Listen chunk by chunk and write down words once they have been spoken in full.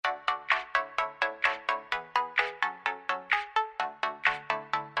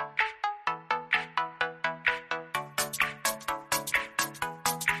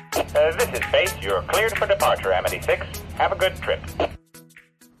This is Faith. You're cleared for departure, Amity 6. Have a good trip.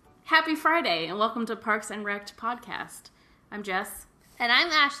 Happy Friday, and welcome to Parks and Rec podcast. I'm Jess. And I'm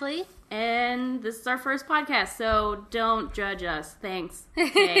Ashley. And this is our first podcast, so don't judge us. Thanks.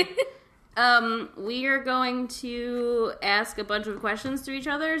 Okay. We are going to ask a bunch of questions to each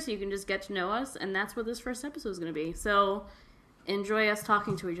other so you can just get to know us, and that's what this first episode is going to be. So enjoy us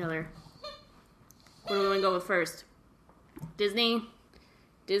talking to each other. What do we want to go with first? Disney,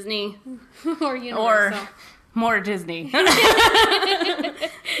 or Universal. or more Disney. I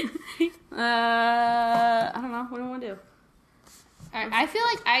don't know. What do we want to do? All right, I feel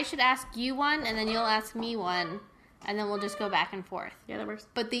like I should ask you one, and then you'll ask me one, and then we'll just go back and forth. Yeah, that works.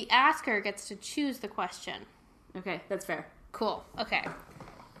 But the asker gets to choose the question. Okay, that's fair. Cool. Okay.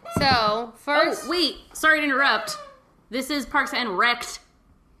 So, first... Oh, wait. Sorry to interrupt. This is Parks and Rec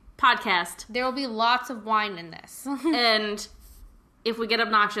podcast. There will be lots of wine in this. And if we get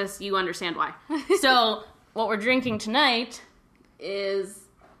obnoxious, you understand why. So, what we're drinking tonight is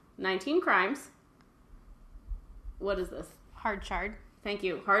 19 Crimes. What is this? Hard chard. Thank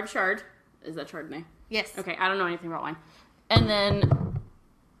you. Hard Chard. Is that Chardonnay? Yes. Okay, I don't know anything about wine. And then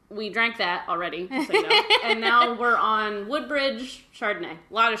we drank that already, just so you know. And now we're on Woodbridge Chardonnay.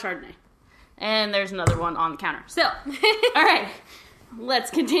 A lot of Chardonnay. And there's another one on the counter. So, all right.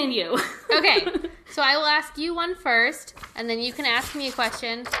 Let's continue. Okay. So I will ask you one first, and then you can ask me a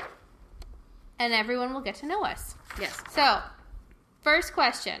question, and everyone will get to know us. Yes. So, first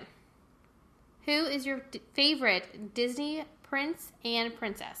question. Who is your favorite Disney prince and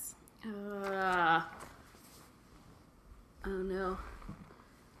princess? Oh no.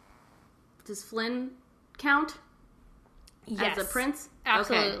 Does Flynn count Yes. as a prince?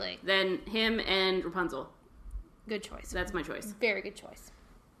 Absolutely. Okay. Then him and Rapunzel. Good choice. That's my choice. Very good choice.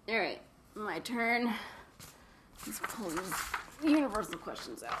 All right, my turn. Let's pull these universal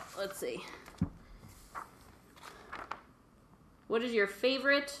questions out. Let's see. What is your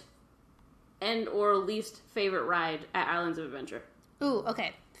favorite and or least favorite ride at Islands of Adventure? Ooh,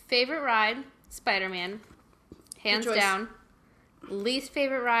 okay. Favorite ride, Spider-Man. Hands Good choice. down. Least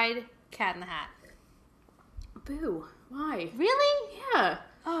favorite ride, Cat in the Hat. Boo. Why? Really? Yeah.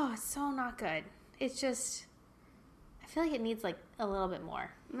 Oh, it's so not good. It's just... I feel like it needs, like, a little bit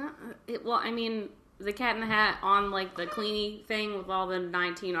more. No, well, I mean, the Cat in the Hat on, like, the Cleanie thing with all the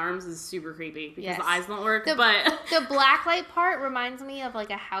 19 arms is super creepy because Yes. the eyes don't work, The, but... the blacklight part reminds me of, like,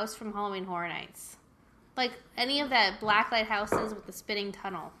 a house from Halloween Horror Nights. Like, any of that blacklight houses with the spinning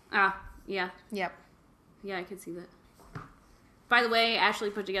tunnel. Yeah. Yep. Yeah, I could see that. By the way, Ashley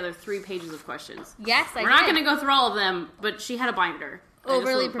put together 3 pages of questions. Yes, I We're did. not going to go through all of them, but she had a binder.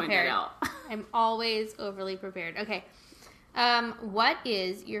 Overly I just wanna point that prepared. out. I'm always overly prepared. Okay. What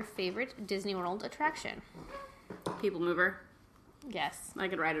is your favorite Disney World attraction? People Mover. Yes. I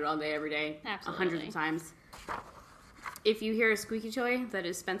could ride it all day, every day. Absolutely. 100 of times. If you hear a squeaky toy, that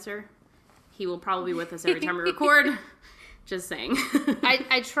is Spencer. He will probably be with us every time we record. Just saying.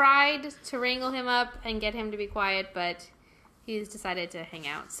 I tried to wrangle him up and get him to be quiet, but he's decided to hang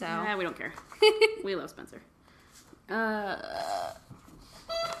out, so... We don't care. We love Spencer.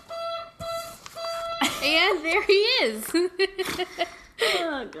 And there he is.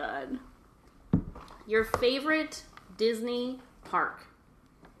 Oh, God. Your favorite Disney park?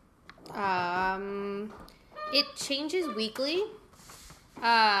 It changes weekly.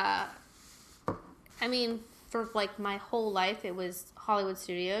 I mean, for like my whole life, it was Hollywood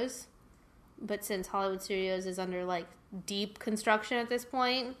Studios. But since Hollywood Studios is under like deep construction at this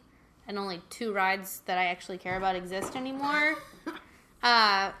point, and only 2 rides that I actually care about exist anymore,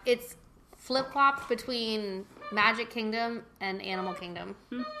 it's flip-flopped between Magic Kingdom and Animal Kingdom,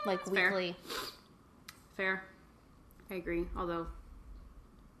 like weekly. Fair. I agree. Although,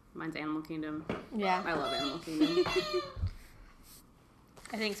 mine's Animal Kingdom. Yeah. I love Animal Kingdom.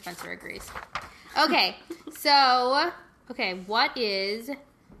 I think Spencer agrees. Okay, so, what is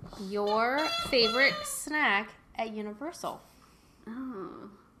your favorite snack at Universal? Oh,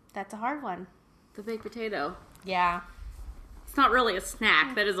 That's a hard one. the baked potato. Yeah. It's not really a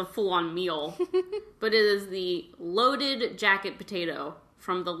snack. That is a full-on meal. But it is the loaded jacket potato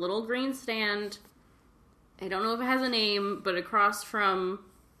from the little green stand. I don't know if it has a name, but across from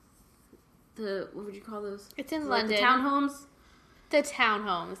the... What would you call those? It's in Like London. the townhomes? The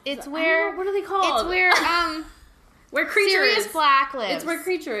townhomes. It's I where... don't know, what are they called? It's where, Where Creature Sirius is. Black lives. It's where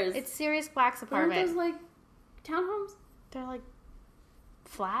Creature is. It's Sirius Black's Aren't apartment. those, like, townhomes? They're like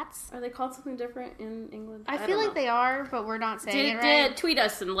flats? Are they called something different in England? I feel don't like know. they are, but we're not saying it right. Tweet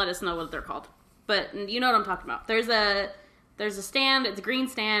us and let us know what they're called. But you know what I'm talking about. There's a stand. It's a green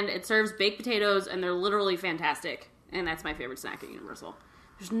stand. It serves baked potatoes, and they're literally fantastic. And that's my favorite snack at Universal.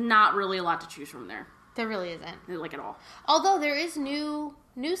 There's not really a lot to choose from there. There really isn't. Like, at all. Although there is new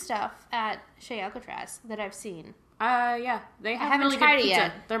stuff at Chez Alcatraz that I've seen. Yeah. They have haven't really tried good it pizza.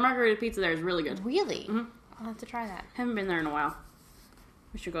 yet. Their margarita pizza there is really good. Really? Mm-hmm. I'll have to try that. Haven't been there in a while.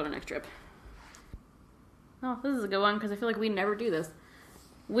 We should go to next trip. Oh, this is a good one because I feel like we never do this.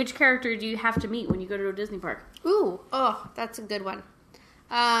 Which character do you have to meet when you go to a Disney park? Ooh, oh, that's a good one.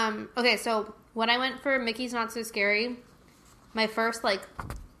 Okay, so when I went for Mickey's Not So Scary, my first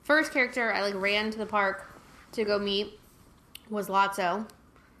character I ran to the park to go meet was Lotso.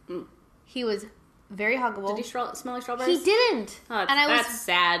 Mm. He was very huggable. Did he smell like strawberries? He didn't. Oh, and I was that's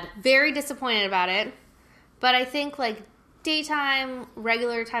sad. very disappointed about it. But I think daytime,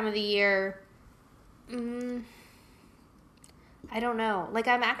 regular time of the year, I don't know.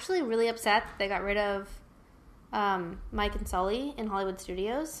 I'm actually really upset that they got rid of Mike and Sully in Hollywood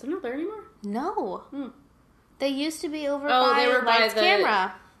Studios. They're not there anymore? No. Hmm. They used to be over they were by Lights the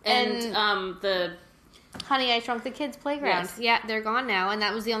Camera. And the... Honey, I Shrunk the Kids playground. Yes. Yeah, they're gone now, and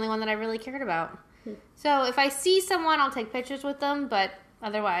that was the only one that I really cared about. So if I see someone, I'll take pictures with them, but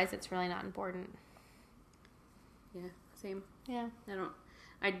otherwise it's really not important. Yeah, same. Yeah.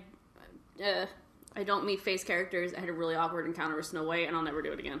 I don't meet face characters. I had a really awkward encounter with Snow White, and I'll never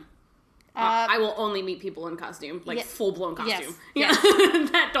do it again. Uh, I will only meet people in costume, yeah. full-blown costume. Yes. Yeah,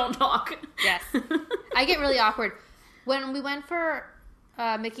 that don't talk. Yes. I get really awkward. When we went for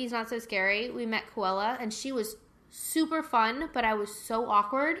Mickey's Not So Scary, we met Koella, and she was super fun, but I was so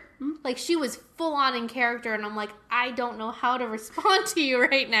awkward. Mm-hmm. She was full-on in character, and I'm like, I don't know how to respond to you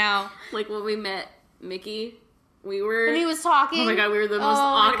right now. When we met Mickey, we were... And he was talking. Oh my god, we were the most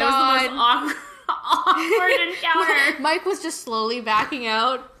awkward. That was the most awkward encounter. Mike was just slowly backing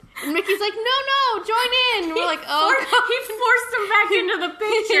out. And Mickey's like, no, join in. We're like, oh. He forced him back into the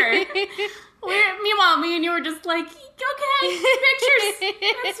picture. Meanwhile, me and you were just like, okay, pictures.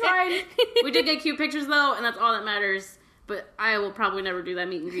 That's fine. We did get cute pictures, though, and that's all that matters. But I will probably never do that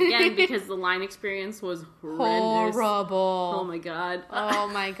meet and greet again because the line experience was horrendous. Horrible. Oh, my God. Oh,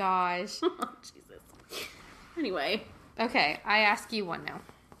 my gosh. Oh, Jesus. Anyway. Okay, I ask you one now.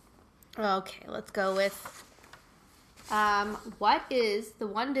 Okay, let's go with... what is the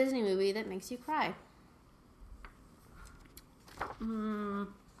one Disney movie that makes you cry?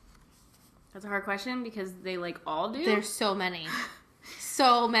 That's a hard question because they all do. There's so many.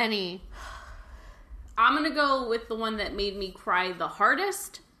 So many. I'm going to go with the one that made me cry the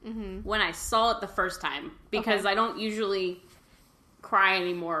hardest when I saw it the first time because I don't usually cry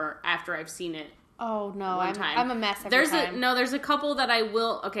anymore after I've seen it. Oh, no. I'm a mess every time. There's a couple that I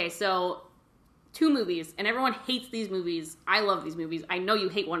will... Okay, so... 2 movies, and everyone hates these movies. I love these movies. I know you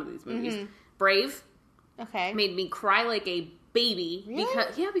hate one of these movies. Mm-hmm. Brave. Okay. Made me cry like a baby. Really?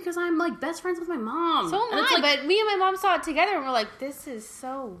 Because I'm best friends with my mom. So am I, but me and my mom saw it together and we're like, this is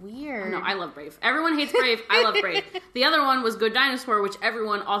so weird. No, I love Brave. Everyone hates Brave. I love Brave. The other one was Good Dinosaur, which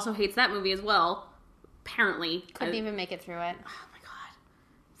everyone also hates that movie as well. Apparently. Couldn't even make it through it. Oh my god.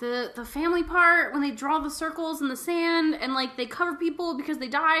 The family part, when they draw the circles in the sand and they cover people because they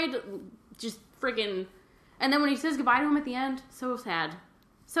died, just friggin'. And then when he says goodbye to him at the end, so sad.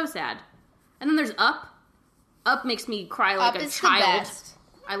 So sad. And then there's Up. Up makes me cry like a child. The best.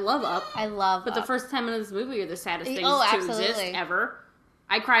 I love Up. But the first 10 minutes of this movie are the saddest things to exist ever.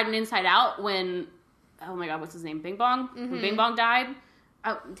 I cried in Inside Out when, oh my god, what's his name? Bing Bong? Mm-hmm. When Bing Bong died.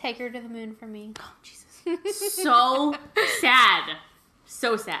 Take Her to the Moon for me. Oh, Jesus. So sad.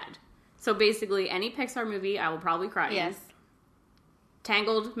 So sad. So basically, any Pixar movie, I will probably cry in. Yes.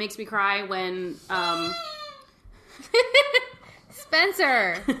 Tangled makes me cry when,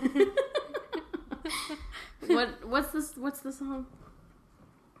 Spencer! What's the song?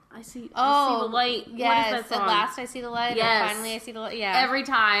 I see the light. Yes, what is that song? At last I see the light. Yes. Or finally I see the light. Yeah. Every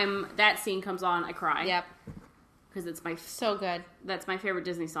time that scene comes on, I cry. Yep. Because it's so good. That's my favorite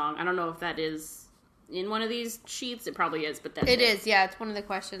Disney song. I don't know if that is in one of these sheets. It probably is, but that's it is. Yeah, it's one of the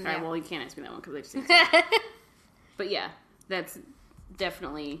questions. All right, yeah. well, you can't ask me that one because I just answered. But yeah, that's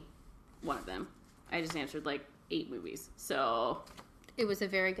definitely one of them. I just answered 8 movies, so it was a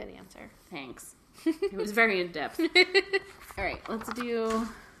very good answer. Thanks. It was very in depth. All right, I'm gonna do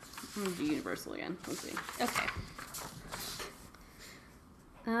Universal again. Let's see. Okay.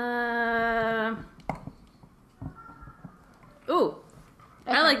 Ooh.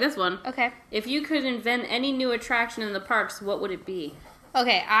 Okay. I like this one. Okay. If you could invent any new attraction in the parks, what would it be?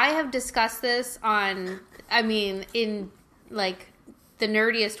 Okay, I have discussed this in the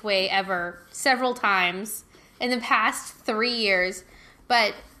nerdiest way ever several times in the past 3 years.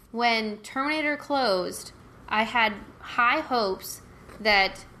 But when Terminator closed, I had high hopes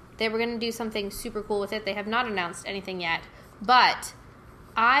that they were going to do something super cool with it. They have not announced anything yet. But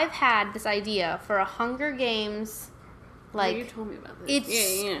I've had this idea for a Hunger Games, like... you told me about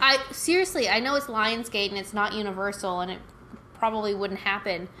this. Seriously, I know it's Lionsgate and it's not Universal and it probably wouldn't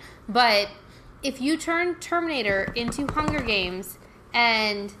happen, but if you turn Terminator into Hunger Games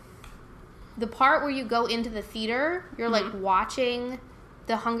and the part where you go into the theater, you're like watching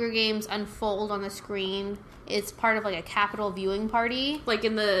the Hunger Games unfold on the screen. It's part of like a Capitol viewing party. Like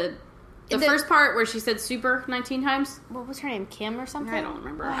in the first part where she said super 19 times. What was her name? Kim or something? I don't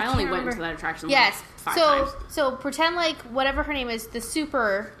remember. Oh, I only went to that attraction like 5 times. So pretend like whatever her name is, the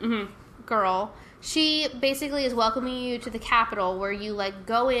super girl, she basically is welcoming you to the Capitol where you like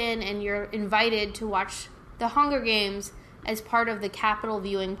go in and you're invited to watch the Hunger Games as part of the Capitol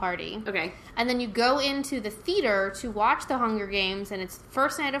viewing party. Okay. And then you go into the theater to watch the Hunger Games, and it's the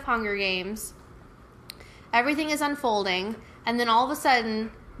first night of Hunger Games. Everything is unfolding, and then all of a sudden,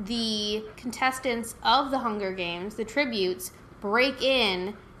 the contestants of the Hunger Games, the tributes, break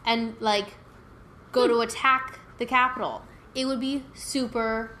in and, like, go to attack the Capitol. It would be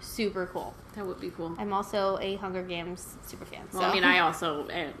super, super cool. That would be cool. I'm also a Hunger Games super fan. Well, so. I mean,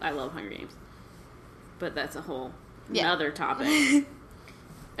 I love Hunger Games. But that's a whole other topic.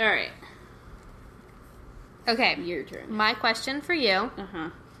 All right. Okay. Your turn. My question for you.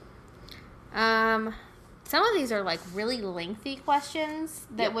 Some of these are like really lengthy questions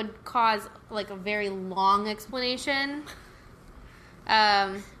that would cause like a very long explanation.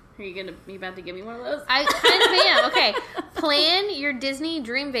 Are you about to give me one of those? I kind of am. Okay. Plan your Disney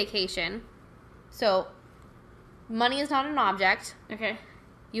dream vacation. So, money is not an object. Okay.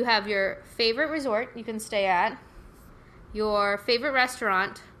 You have your favorite resort you can stay at, your favorite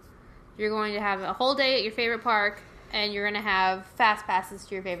restaurant, you're going to have a whole day at your favorite park, and you're going to have fast passes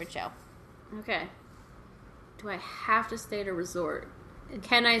to your favorite show. Okay. Do I have to stay at a resort?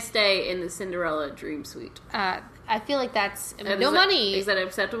 Can I stay in the Cinderella Dream Suite? I feel like that's... money. Is that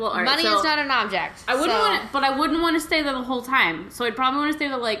acceptable? All right, money is not an object. I wouldn't want to stay there the whole time. So I'd probably want to stay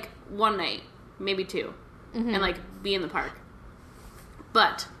there like one night, maybe 2, and like be in the park.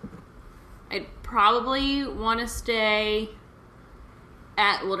 But I'd probably want to stay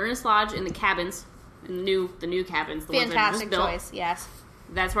at Wilderness Lodge in the cabins, in the new cabins. The Fantastic ones that I choice, just built. yes.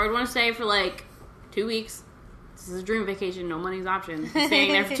 That's where I'd want to stay for like 2 weeks. This is a dream vacation, no money's option. I'm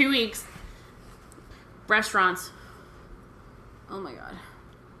staying there for 2 weeks. Restaurants. Oh my god.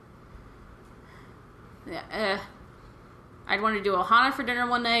 Yeah, I'd want to do Ohana for dinner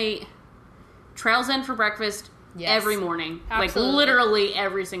one night. Trails End for breakfast. Yes. Every morning. Absolutely. Like, literally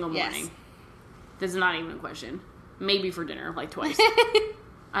every single morning. Yes. This is not even a question. Maybe for dinner, like twice.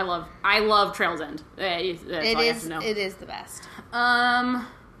 I love Trails End. That's all I have to know. It is the best.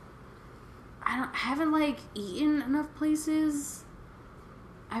 I haven't, like, eaten enough places.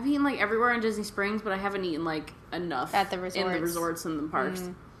 I've eaten, like, everywhere in Disney Springs, but I haven't eaten, like, enough. At the resorts. In the resorts and the parks.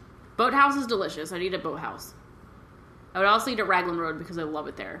 Boathouse is delicious. I'd eat at Boathouse. I would also eat at Raglan Road because I love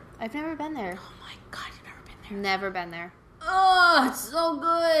it there. I've never been there. Oh my god, you've never been there? Never been there. Oh, it's so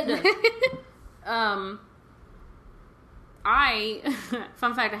good.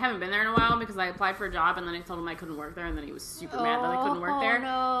 Fun fact, I haven't been there in a while because I applied for a job and then I told him I couldn't work there and then he was super mad that I couldn't work there.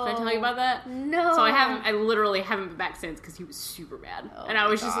 No. Did I tell you about that? No. So I literally haven't been back since because he was super mad. And I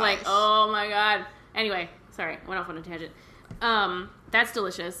was just like, oh my god. Anyway, sorry, went off on a tangent. That's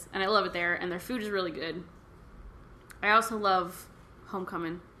delicious and I love it there and their food is really good. I also love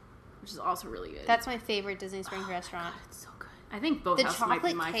Homecoming, which is also really good. That's my favorite Disney Springs restaurant. God, it's so good. I think Boathouse might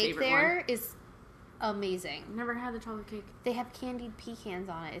be my favorite one. The chocolate cake there is amazing. I've never had the chocolate cake. They have candied pecans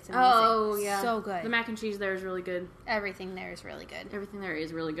on it. It's amazing. Oh, yeah. So good. The mac and cheese there is really good. Everything there is really good. Everything there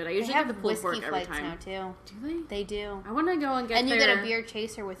is really good. I usually get the pulled pork every time. Now, too. Do they? They do. I want to go and get And you get a beer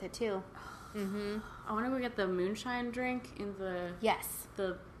chaser with it, too. I want to go get the moonshine drink in the... Yes.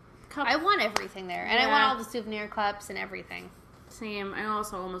 The cup. I want everything there. And I want all the souvenir cups and everything. Same. I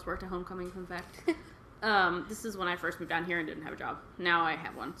also almost worked at Homecoming, fun fact. This is when I first moved down here and didn't have a job. Now I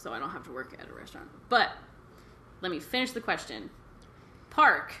have one, so I don't have to work at a restaurant. But, let me finish the question.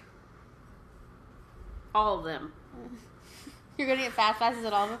 Park. All of them. You're going to get fast passes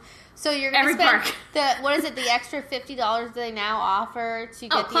at all of them? So you're going to spend the extra $50 they now offer to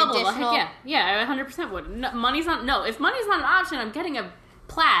get the additional... Heck yeah, I 100% would. No, if money's not an option, I'm getting a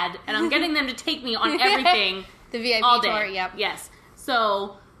plaid, and I'm getting them to take me on everything. The VIP all day. Tour, yep. Yes.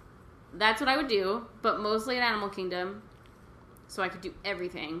 So, that's what I would do, but mostly at Animal Kingdom, so I could do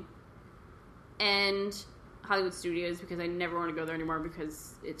everything. And Hollywood Studios, because I never want to go there anymore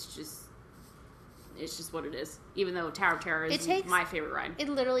because it's just what it is. Even though Tower of Terror is my favorite ride. It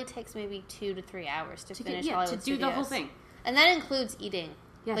literally takes maybe 2 to 3 hours to finish Hollywood Studios. To do the whole thing. And that includes eating.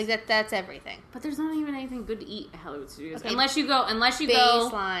 Yes. Like that's everything. But there's not even anything good to eat at Hollywood Studios. Okay. Unless you go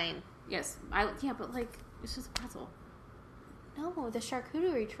Baseline. Yes. But like it's just a pretzel. No, the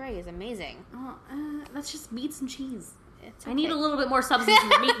charcuterie tray is amazing. Oh, that's just meats and cheese. It's I need a okay. little bit more substance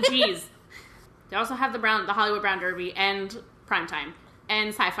than meat and cheese. They also have the Hollywood Brown Derby and Primetime and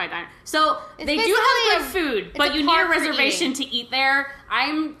Sci-Fi Diner. So It's they do basically have good food, it's but a you need a park for reservation eating. to eat there.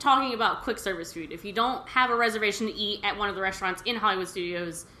 I'm talking about quick service food. If you don't have a reservation to eat at one of the restaurants in Hollywood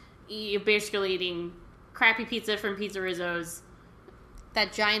Studios, you're basically eating crappy pizza from Pizza Rizzo's,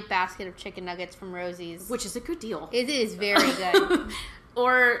 That giant basket of chicken nuggets from Rosie's. which is a good deal. It is very good.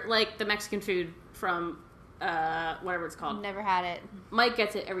 Or like the Mexican food from whatever it's called. Never had it. Mike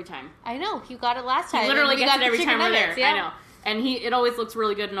gets it every time. I know. You got it last time. He literally and we gets got it the every chicken time we're there. nuggets, yeah. I know. And it always looks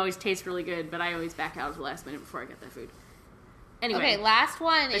really good and always tastes really good, but I always back out at the last minute before I get that food. Anyway. Okay, last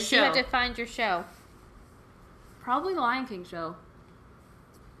one The is show. you have to find your show. Probably the Lion King show.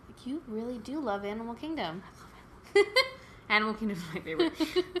 Like, you really do love Animal Kingdom. Animal Kingdom is my favorite.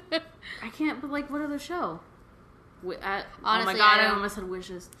 I can't, but like, what other show? Oh my Honestly, god, I I don't- almost said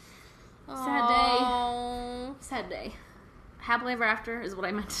Wishes. Oh. Sad day. Happily Ever After is what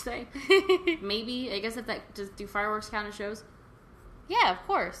I meant to say. Maybe. I guess if that, do fireworks count as shows? Yeah, of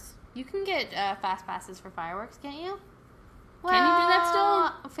course. You can get fast passes for fireworks, can't you? Can you do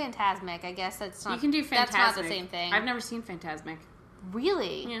that still? Phantasmic, I guess that's not. You can do Fantasmic. That's not the same thing. I've never seen Fantasmic.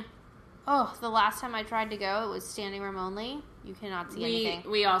 Really? Yeah. Oh, the last time I tried to go, it was standing room only. You cannot see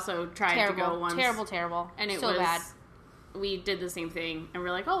anything. We also tried Terrible, to go once. terrible, And it so was bad. We did the same thing, and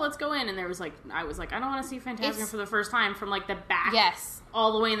we're like, "Oh, let's go in." And there was like, I was like, "I don't want to see Fantasmic It's- for the first time from like the back, Yes,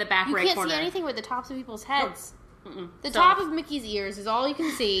 all the way in the back you right can't corner." see anything with the tops of people's heads. Mm-mm. The So- top of Mickey's ears is all you can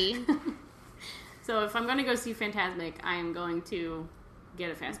see. So if I'm going to go see Fantasmic, I am going to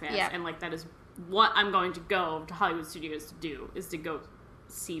get a fast pass, Yeah. and like that is what I'm going to go to Hollywood Studios to do, is to go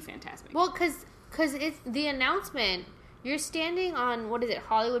see Fantasmic. Well, because it's the announcement. You're standing on, what is it,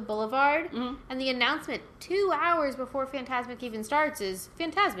 Hollywood Boulevard? Mhm. And the announcement 2 hours before Fantasmic even starts is,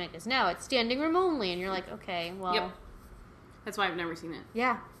 Fantasmic is now at standing room only. And you're like, okay, well, Yep. That's why I've never seen it.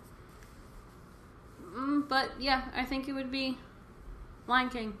 yeah. But yeah, I think it would be Lion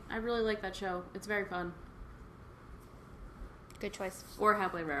King. I really like that show. It's very fun. Good choice. Or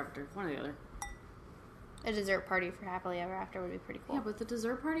Happily Ever After. One or the other. A dessert party for Happily Ever After would be pretty cool. Yeah, but the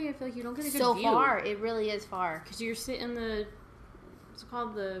dessert party, I feel like you don't get a good So view. far, it really is far. Because you're sitting in the, what's it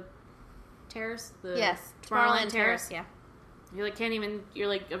called, the terrace? The Yes, Tomorrowland Terrace. yeah. You like can't even, you're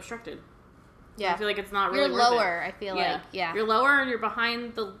like obstructed. Yeah. I feel like it's not really You're worth lower, it. I feel like. Yeah. You're lower and you're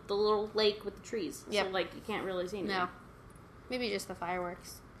behind the little lake with the trees. Yep. So like you can't really see anything. No. Maybe just the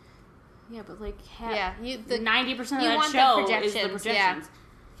fireworks. Yeah, but like Yeah, you the 90% of you that want the show is the projections, yeah. projections.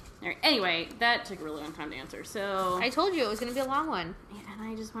 All right, anyway, that took a really long time to answer. So I told you it was going to be a long one. yeah, and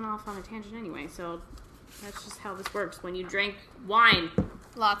I just went off on a tangent anyway. So that's just how this works when you drink wine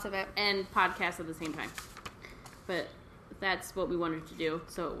Lots of it. and podcast at the same time. But that's what we wanted to do,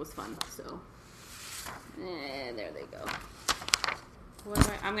 so it was fun. So there they go.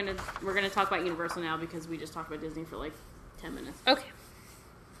 We're gonna talk about Universal now because we just talked about Disney for like 10 minutes. Okay.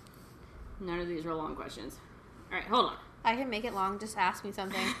 None of these are long questions. All right, hold on. I can make it long. Just ask me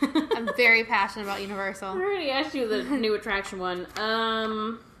something. I'm very passionate about I Universal. already asked you the new attraction one.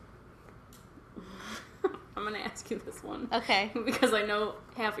 I'm gonna ask you this one Okay. because I know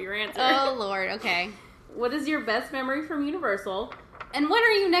half of your answer. Oh, Lord. Okay. What is your best memory from Universal, and when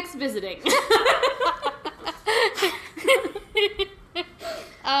are you next visiting?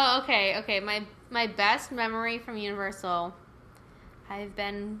 Oh, okay. Okay. My best memory from Universal. I've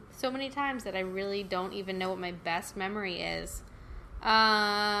been so many times that I really don't even know what my best memory is.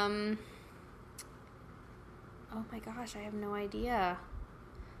 Oh my gosh, I have no idea.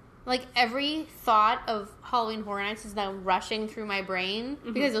 Like every thought of Halloween Horror Nights is now rushing through my brain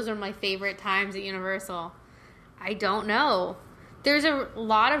because those are my favorite times at Universal. I don't know. There's a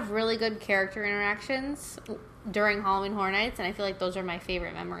lot of really good character interactions during Halloween Horror Nights, and I feel like those are my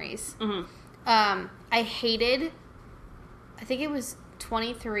favorite memories. Mm-hmm. I hated, I think it was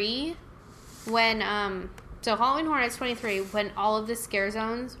 23 when, so Halloween Horror Nights 23 when all of the scare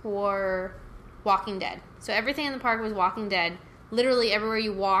zones were Walking Dead. So everything in the park was Walking Dead. Literally everywhere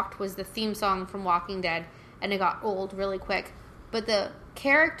you walked was the theme song from Walking Dead, and it got old really quick. But the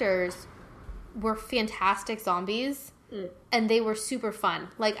characters were fantastic zombies, and they were super fun.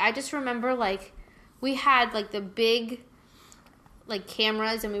 Like, I just remember, like, we had, like, the big, like,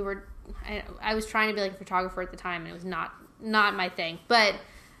 cameras, and we were, I was trying to be, like, a photographer at the time, and it was not my thing. But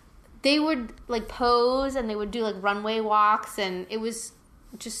they would, like, pose, and they would do, like, runway walks, and it was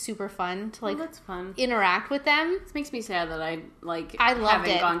just super fun to Oh, that's fun. interact with them. This makes me sad that I loved haven't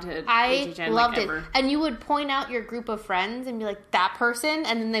it. gone to I HHN loved like it. ever. And you would point out your group of friends and be like, that person,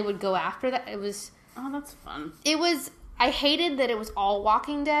 and then they would go after that. It was Oh, that's fun. I hated that it was all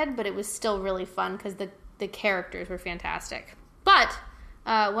Walking Dead, but it was still really fun because the characters were fantastic. But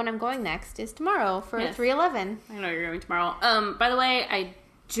when I'm going next is tomorrow for Yes. 311. I know you're going tomorrow. By the way, I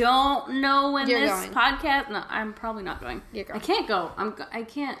don't know when You're this going. podcast. No, I'm probably not going. You're going. I can't go. I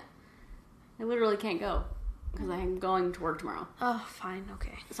can't. I literally can't go because I'm going to work tomorrow. Oh, fine,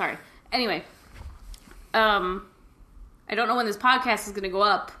 okay. Sorry. Anyway, I don't know when this podcast is going to go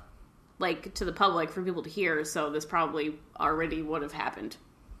up, like to the public for people to hear. So this probably already would have happened.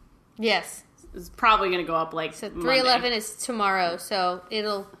 Yes. It's probably going to go up like So Monday. 311 is tomorrow, so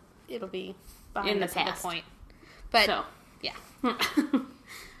it'll be behind In the us at past. the point. But So. yeah.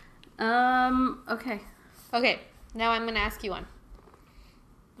 Okay. Okay, now I'm going to ask you one.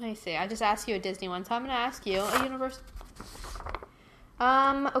 Let me see. I just asked you a Disney one, so I'm going to ask you a Universal.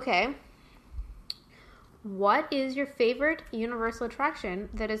 Okay. What is your favorite Universal attraction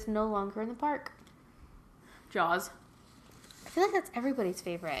that is no longer in the park? Jaws. I feel like that's everybody's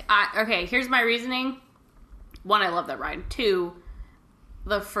favorite. Okay, here's my reasoning. One, I love that ride. Two,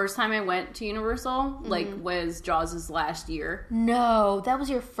 the first time I went to Universal, was Jaws' last year. No, that was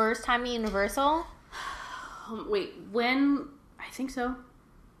your first time at Universal? Wait, when? I think so.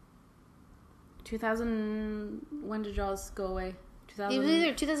 2000. When did Jaws go away? It was 2000.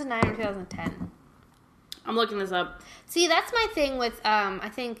 either 2009 or 2010. I'm looking this up. See, that's my thing with, I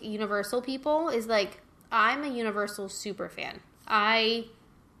think Universal people is like, I'm a Universal super fan. I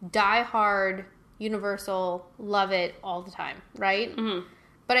die hard Universal, love it all the time, right? Mm-hmm.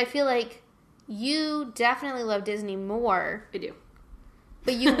 But I feel like you definitely love Disney more, I do.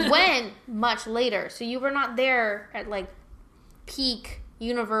 but you went much later, so you were not there at like peak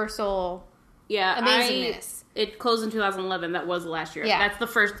Universal. Yeah, Amazingness. It closed in 2011. That was last year. Yeah. That's the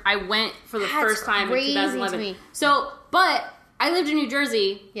first. I went for the That's first time in crazy to 2011. me. So, but I lived in New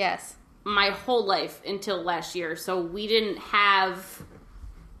Jersey Yes. my whole life until last year. So we didn't have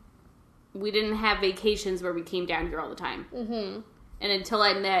vacations where we came down here all the time. Mm-hmm. And until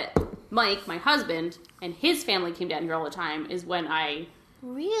I met Mike, my husband, and his family came down here all the time, is when I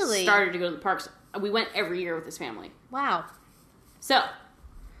Really? started to go to the parks. We went every year with his family. Wow. So,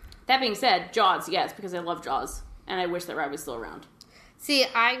 that being said, Jaws, yes, because I love Jaws. And I wish that ride was still around. See,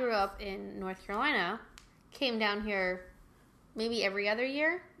 I grew up in North Carolina, came down here maybe every other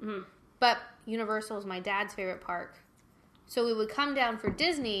year, but Universal is my dad's favorite park. So we would come down for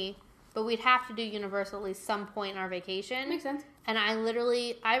Disney, but we'd have to do Universal at least some point in our vacation. Makes sense. And I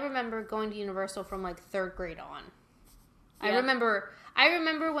remember going to Universal from like 3rd grade on. Yeah. I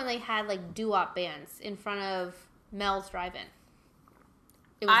remember when they had like doo-wop bands in front of Mel's Drive-In.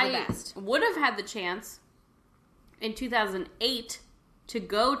 It was the best. I would have had the chance in 2008 to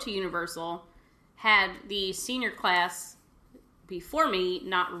go to Universal had the senior class before me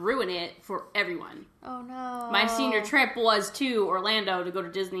not ruin it for everyone. Oh no. My senior trip was to Orlando to go to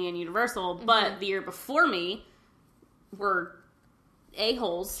Disney and Universal, but the year before me were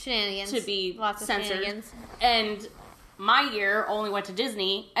a-holes Shenanigans. to be Lots of censored. shenanigans. And my year only went to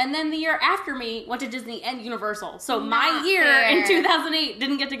Disney, and then the year after me went to Disney and Universal. So my Not year fair. in 2008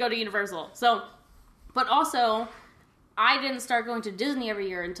 didn't get to go to Universal. So, but also, I didn't start going to Disney every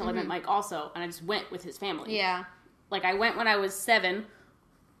year until I met Mike also, and I just went with his family. Yeah. Like, I went when I was 7,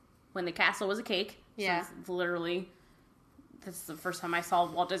 when the castle was a cake. Yeah. So it's literally, that's the first time I saw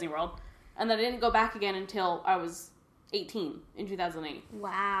Walt Disney World. And then I didn't go back again until I was 18 in 2008.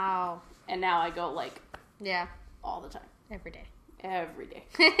 Wow. And now I go, like, Yeah. all the time. Every day. Every day.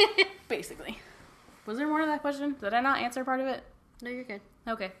 Basically. Was there more to that question? Did I not answer part of it? No, you're good.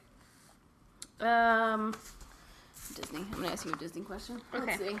 Okay. Disney. I'm gonna ask you a Disney question. Okay.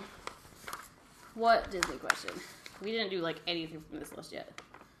 Let's see. What Disney question? We didn't do, like, anything from this list yet.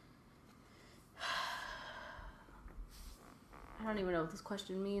 I don't even know what this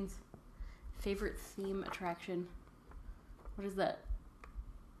question means. Favorite theme attraction. What is that?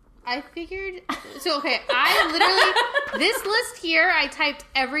 I figured. So, okay, I literally. This list here, I typed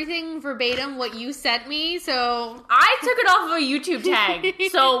everything verbatim what you sent me, so. I took it off of a YouTube tag.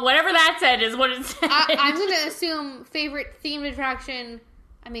 So whatever that said is what it said. I'm going to assume favorite themed attraction.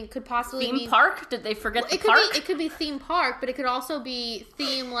 I mean, could possibly Theme be. park? Did they forget the It could park? be. It could be theme park, but it could also be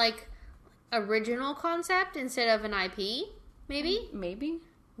theme like original concept instead of an IP. Maybe.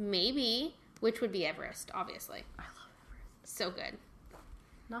 Maybe. Which would be Everest, obviously. I love Everest. So good.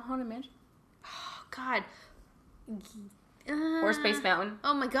 Not Haunted Mansion. Oh, God. Or Space Mountain.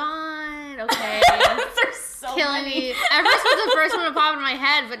 Oh my god. Okay. There's so Killing many. me. At first was the first one to pop in my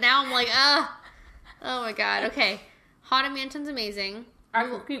head, but now I'm like, oh my god. Okay. Haunted Mansion's amazing. I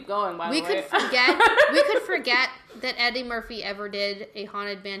could keep going, by the We way. could forget that Eddie Murphy ever did a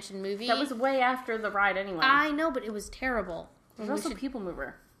Haunted Mansion movie. That was way after the ride anyway. I know, but it was terrible. There's also People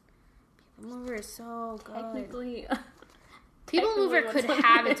Mover. People Mover is so good. Technically. People Mover Technically, could that's what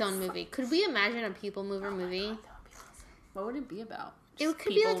have it its is. own movie. Could we imagine a People Mover movie? What would it be about? It Just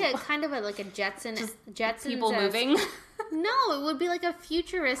could people- be like a kind of like a Jetsons. people moving. No, it would be like a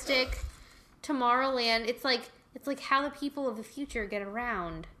futuristic Tomorrowland. It's like how the people of the future get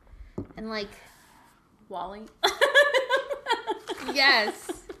around, and like Wall-E.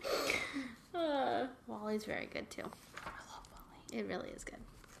 yes, I Wall-E's very good too. love Wall-E. It really is good.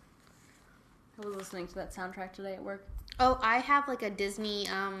 I was listening to that soundtrack today at work. Oh, I have like a Disney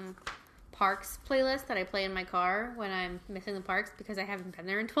parks playlist that I play in my car when I'm missing the parks because I haven't been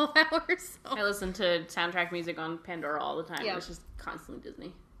there in 12 hours. So. I listen to soundtrack music on Pandora all the time. Yeah. It's just constantly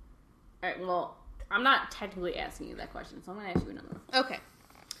Disney. All right, well, I'm not technically asking you that question, so I'm going to ask you another one. Okay.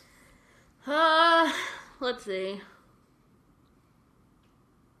 Let's see.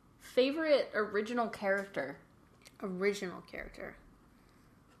 Favorite original character? Original character.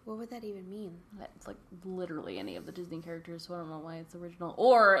 What would that even mean? That's like literally any of the Disney characters, so I don't know why it's original.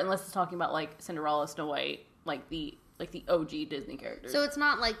 Or unless it's talking about like Cinderella, Snow White, like the OG Disney characters. So it's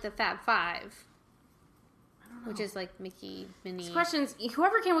not like the Fab Five, which is like Mickey, Minnie. These questions,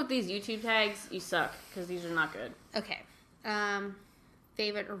 whoever came with these YouTube tags, you suck, because these are not good. Okay.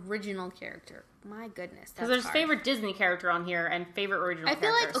 Favorite original character. My goodness, Because that's there's hard. favorite Disney character on here and favorite original I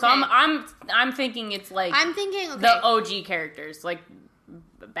feel character. like- So okay. I'm thinking it's like I'm thinking the OG characters, like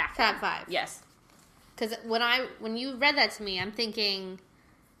back Fab then. Five. Yes. Because when you read that to me, I'm thinking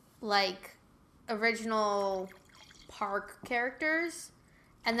like original park characters,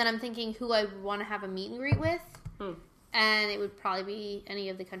 and then I'm thinking who I want to have a meet and greet with, and it would probably be any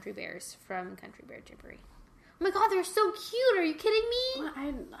of the Country Bears from Country Bear Jamboree. Oh my god, they're so cute! Are you kidding me?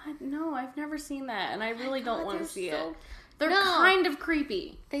 I no, I've never seen that, and I really don't God, want to they're see so- it. They're No. kind of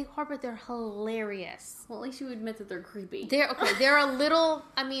creepy. They are, but they're hilarious. Well, at least you admit that they're creepy. They're okay. They're a little.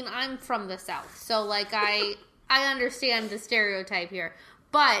 I mean, I'm from the South, so like I understand the stereotype here,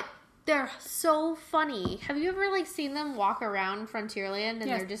 but they're so funny. Have you ever like seen them walk around Frontierland and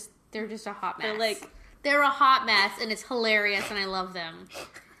Yes. they're just a hot mess. They're like- they're a hot mess, and it's hilarious, and I love them.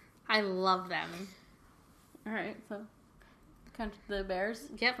 I love them. All right, so the bears.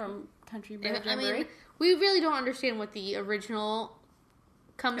 Yep. From Country Bear I Jamboree. mean, we really don't understand what the original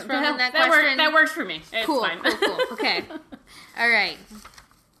comes from in that that question. that works for me. It's Cool, fine. cool. Okay. All right.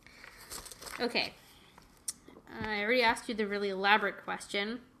 Okay. I already asked you the really elaborate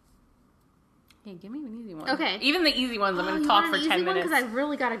question. Hey, give me an easy one. Okay. Even the easy ones, I'm going to talk for 10 minutes. Because I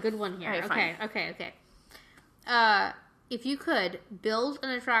really got a good one here. All right, Okay. If you could build an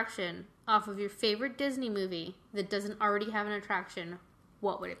attraction off of your favorite Disney movie that doesn't already have an attraction,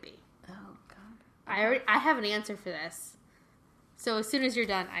 what would it be? Oh, God. I have an answer for this. So as soon as you're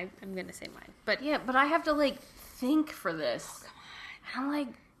done, I'm going to say mine. But Yeah, but I have to, like, think for this. Come on. I'm,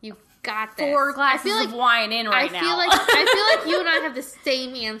 like, you got this. 4 glasses of wine in right now. I feel like you and I have the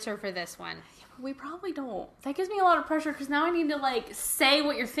same answer for this one. We probably don't. That gives me a lot of pressure because now I need to, like, say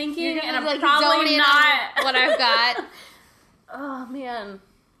what you're thinking, You're and gonna, I'm like, zone probably in not. on what I've got. Oh, man.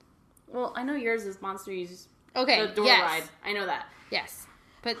 Well, I know yours is Monsters. Okay, The door yes. ride. I know that. Yes.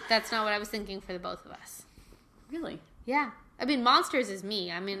 But that's not what I was thinking for the both of us. Really? Yeah. I mean, Monsters is me.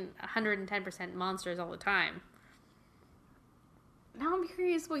 I'm in 110% Monsters all the time. Now I'm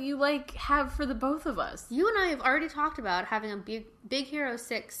curious what you, like, have for the both of us. You and I have already talked about having a Big Hero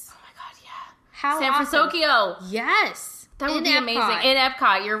 6. Oh, my God, yeah. How San awesome. Francisco. Yes. That would In be Epcot. amazing. In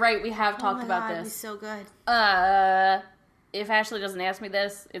Epcot, you're right. We have Oh talked my about God, it'd be this. so good. If Ashley doesn't ask me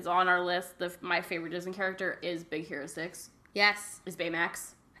this, it's on our list. My favorite Disney character is Big Hero 6. Yes. Is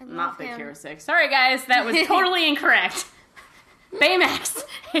Baymax. I love Not Big him. Hero 6. Sorry, guys. That was totally incorrect. Baymax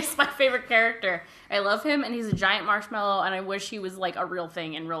is my favorite character. I love him, and he's a giant marshmallow, and I wish he was, like, a real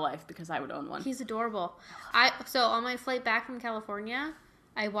thing in real life, because I would own one. He's adorable. So on my flight back from California,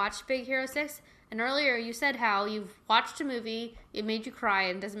 I watched Big Hero 6, and earlier you said how you've watched a movie, it made you cry,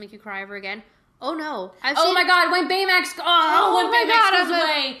 and doesn't make you cry ever again. Oh no! Oh my God! When Baymax, when my Baymax God, goes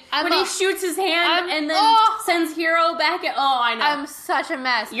away, I'm when a- he shoots his hand I'm- and then oh! sends Hero back. I know. I'm such a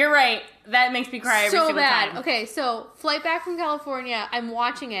mess. You're right. That makes me cry every So single bad. time. Okay, so flight back from California, I'm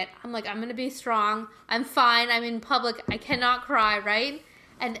watching it. I'm like, I'm gonna be strong. I'm fine. I'm in public. I cannot cry, right?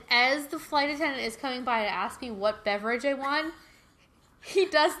 And as the flight attendant is coming by to ask me what beverage I want, he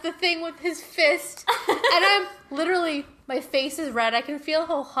does the thing with his fist, and I'm literally My face is red. I can feel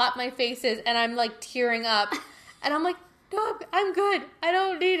how hot my face is, and I'm like tearing up. And I'm like, no, I'm good. I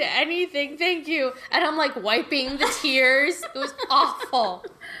don't need anything. Thank you. And I'm like wiping the tears. It was awful.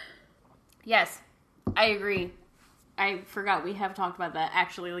 Yes, I agree. I forgot we have talked about that.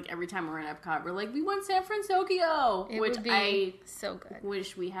 Actually, like every time we're in Epcot, we're like, we want San Francisco, which would be I so good.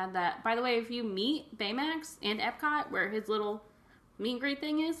 wish we had that. By the way, if you meet Baymax and Epcot, where his little meet and greet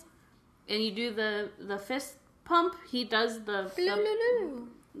thing is, and you do the fist pump, he does the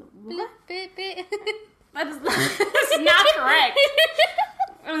what? That is not correct.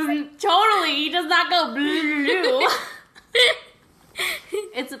 Totally, he does not go blue.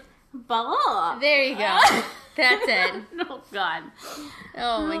 It's a blah. There you go. That's it. Oh, God.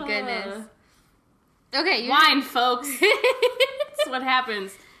 Oh, my goodness. Okay. Wine, folks. That's what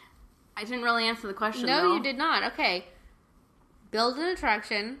happens. I didn't really answer the question, No, though. you did not. Okay. Build an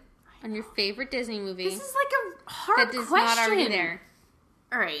attraction on your favorite Disney movie. This is like a hard that is question. not already there.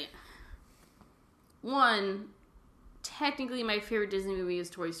 All right. One, technically my favorite Disney movie is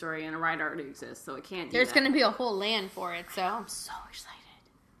Toy Story, and a ride already exists, so it can't do There's that. going to be a whole land for it, so. I'm so excited.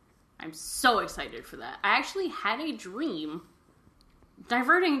 I'm so excited for that. I actually had a dream,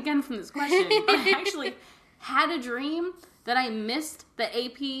 diverting again from this question, but I actually had a dream that I missed the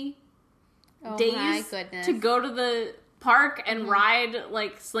AP days to go to the park and ride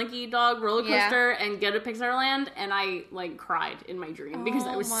like Slinky Dog roller coaster and get a Pixar Land, and I like cried in my dream because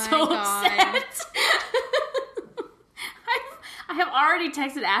I was so upset. I have already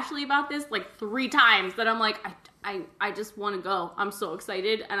texted Ashley about this like 3 times that I'm like, I just want to go. I'm so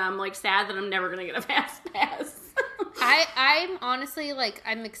excited, and I'm like sad that I'm never gonna get a fast pass. I'm honestly like,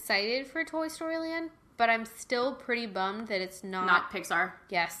 I'm excited for Toy Story Land, but I'm still pretty bummed that it's not Pixar.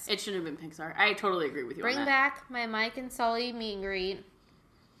 Yes, it should have been Pixar. I totally agree with you. Bring on that. back my Mike and Sully meet and greet.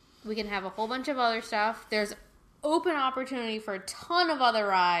 We can have a whole bunch of other stuff. There's open opportunity for a ton of other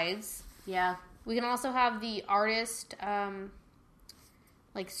rides. Yeah, we can also have the artist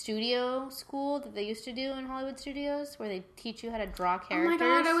like studio school that they used to do in Hollywood Studios, where they teach you how to draw characters. Oh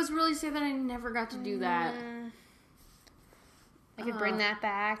my god, I was really sad that I never got to do that. I could bring that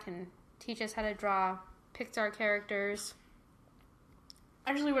back and teach us how to draw Pixar characters.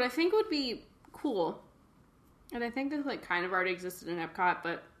 Actually, what I think would be cool, and I think this like kind of already existed in Epcot,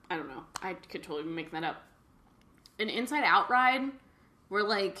 but I don't know. I could totally be making that up. An Inside Out ride where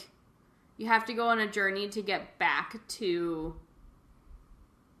like you have to go on a journey to get back to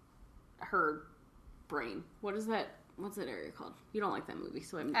her brain. What is that? What's that area called? You don't like that movie,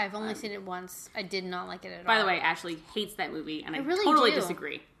 so I've only seen it once. I did not like it at all. By the way, Ashley hates that movie, and I really totally do.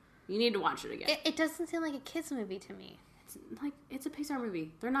 disagree. You need to watch it again. It doesn't seem like a kids movie to me. It's a Pixar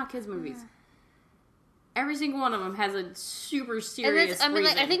movie. They're not kids movies. Every single one of them has a super serious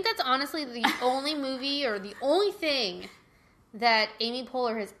reason. I think that's honestly the only movie or the only thing that Amy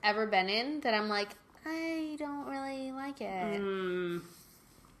Poehler has ever been in that I'm like, I don't really like it.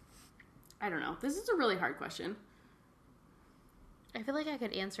 I don't know. This is a really hard question. I feel like I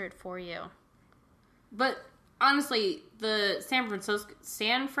could answer it for you. But honestly, the San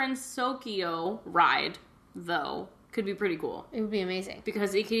Francisco ride, though, could be pretty cool. It would be amazing.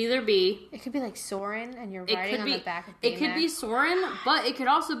 Because it could either be... It could be like Soarin', and you're riding on the back of It could be Soarin', but it could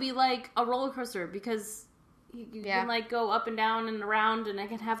also be like a roller coaster, because you can like go up and down and around, and I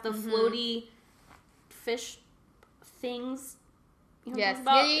can have the floaty fish things. You know, yes.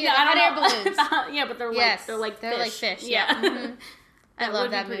 hot air balloons. Yeah, but they're like fish. Yeah. Mm-hmm. I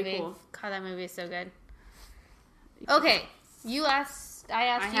love that movie. movie. Cool. God, that movie is so good. Okay, you asked. I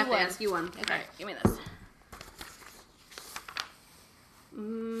asked you one. I have to ask you one. Okay, all right, give me this.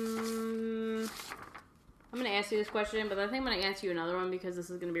 I'm going to ask you this question, but I think I'm going to ask you another one because this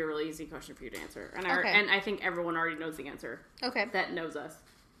is going to be a really easy question for you to answer, and I think everyone already knows the answer. Okay. That knows us.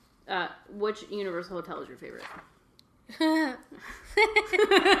 Which Universal Hotel is your favorite? That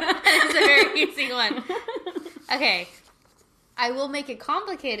is a very easy one. Okay. I will make it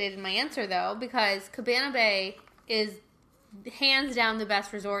complicated in my answer, though, because Cabana Bay is hands down the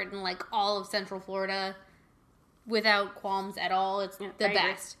best resort in, like, all of Central Florida without qualms at all. It's the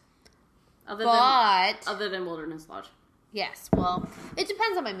best. Other than Wilderness Lodge. Yes, well, it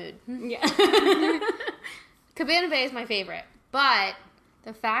depends on my mood. Yeah. Cabana Bay is my favorite, but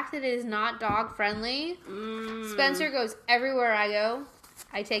the fact that it is not dog-friendly, Spencer goes everywhere I go.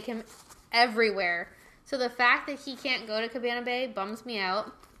 I take him everywhere. So the fact that he can't go to Cabana Bay bums me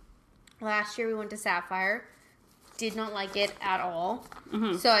out. Last year we went to Sapphire. Did not like it at all.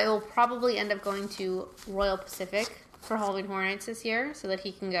 Mm-hmm. So I will probably end up going to Royal Pacific for Halloween Horror Nights this year so that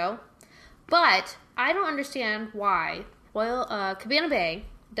he can go. But I don't understand why Cabana Bay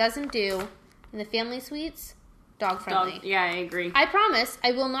doesn't do, in the family suites, dog friendly. Yeah, I agree. I promise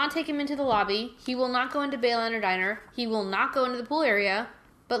I will not take him into the lobby. He will not go into Bayliner Diner. He will not go into the pool area.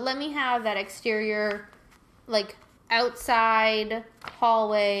 But let me have that exterior, like, outside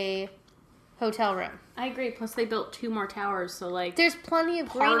hallway hotel room. I agree. Plus, they built 2 more towers, so like There's plenty of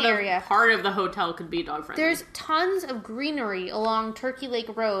green area. Part of the hotel could be dog friendly. There's tons of greenery along Turkey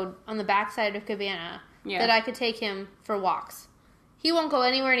Lake Road on the backside of Cabana that I could take him for walks. He won't go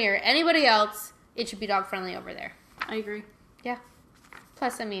anywhere near anybody else. It should be dog friendly over there. I agree. Yeah.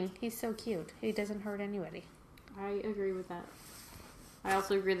 Plus, I mean, he's so cute. He doesn't hurt anybody. I agree with that. I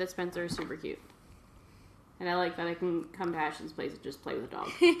also agree that Spencer is super cute. And I like that I can come to Ashton's place and just play with a dog.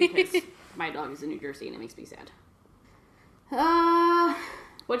 Because my dog is in New Jersey and it makes me sad.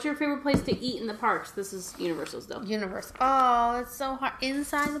 What's your favorite place to eat in the parks? This is Universal's though. Universal. Oh, it's so hard.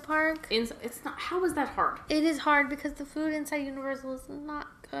 Inside the park? It's not. How is that hard? It is hard because the food inside Universal is not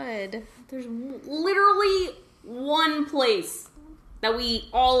good. There's literally one place that we eat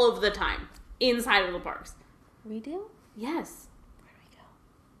all of the time inside of the parks. We do? Yes.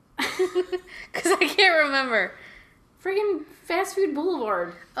 Because I can't remember. Friggin' Fast Food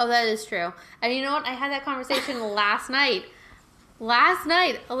Boulevard. Oh, that is true. And you know what? I had that conversation last night. Last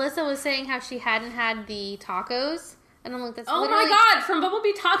night, Alyssa was saying how she hadn't had the tacos. And I'm like, that's literally... Oh my god, from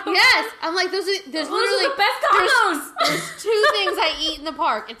Bumblebee Tacos? Yes! I'm like, those are the best tacos! There's 2 things I eat in the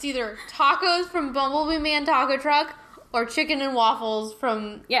park. It's either tacos from Bumblebee Man Taco Truck or chicken and waffles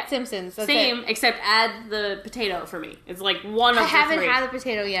from Simpsons. That's Same, except add the potato for me. It's like one of the 3. I haven't had the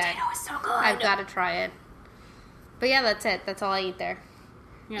potato yet. Potato is so good. I've got to try it. But yeah, that's it. That's all I eat there.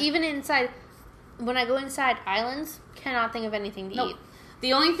 Yeah. Even inside, when I go inside Islands, cannot think of anything to eat.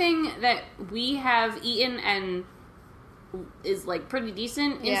 The only thing that we have eaten and is like pretty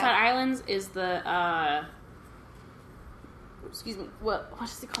decent inside Islands is the excuse me, what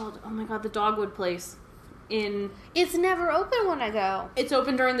is it called? Oh my god, the Dogwood place. It's never open when I go. It's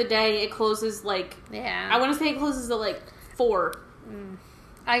open during the day. It closes like I want to say it closes at like 4.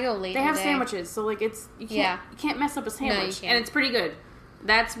 I go late. They have sandwiches, so like it's you can't mess up a sandwich, No, you can't. and it's pretty good.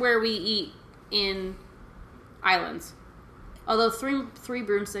 That's where we eat in Islands. Although three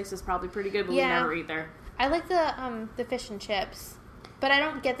broomsticks is probably pretty good, but we never eat there. I like the fish and chips, but I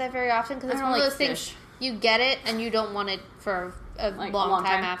don't get that very often because it's one of those things you get it and you don't want it for a long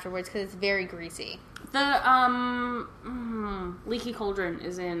time afterwards because it's very greasy. The Leaky Cauldron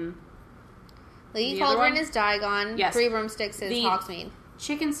is in. Leaky Cauldron is Diagon. Yes. Three Broomsticks is Hogsmeade.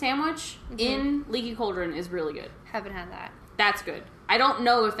 Chicken sandwich in Leaky Cauldron is really good. Haven't had that. That's good. I don't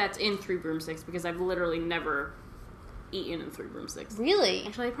know if that's in Three Broomsticks because I've literally never eaten in Three Broomsticks. Really?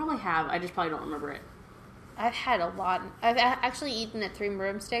 Actually, I probably have. I just probably don't remember it. I've had a lot. I've actually eaten at Three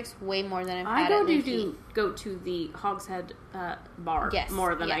Broomsticks way more than I've had at Leaky. Go to the Hogshead bar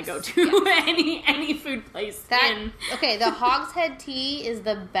more than I go to any food place. Okay, the Hogshead tea is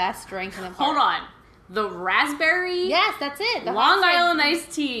the best drink in the park. Hold on. The raspberry? Yes, that's it. The Long Island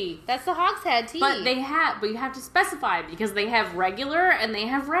iced tea. That's the Hogshead tea. But you have to specify because they have regular and they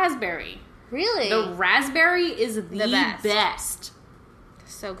have raspberry. Really? The raspberry is the best.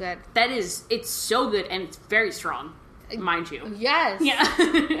 So good. It's so good and it's very strong, mind you. Yes. Yeah.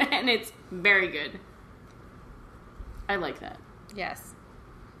 And it's very good. I like that. Yes.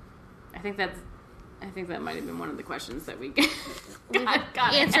 I think that might have been one of the questions that we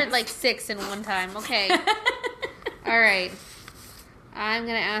got answered like 6 in one time. Okay. All right. I'm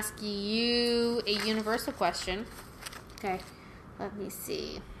going to ask you a universal question. Okay. Let me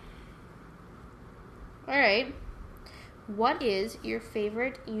see. All right. What is your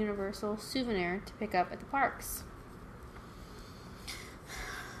favorite Universal souvenir to pick up at the parks?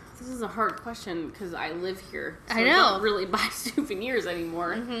 This is a hard question because I live here. So I know. I don't really buy souvenirs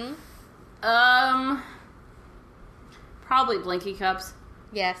anymore. Mm-hmm. Probably Blinky cups.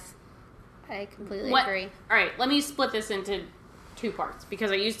 Yes. I completely agree. All right, let me split this into 2 parts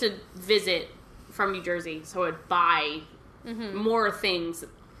because I used to visit from New Jersey, so I'd buy more things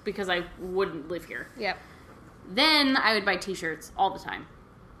because I wouldn't live here. Yep. Then I would buy t-shirts all the time.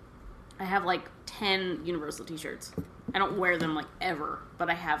 I have like 10 Universal t-shirts. I don't wear them like ever, but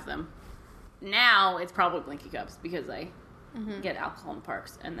I have them. Now it's probably Blinky cups because I get alcohol in the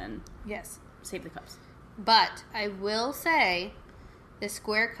parks and then save the cups. But I will say the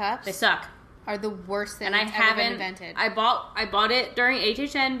square cups are the worst thing that's ever been invented. I bought it during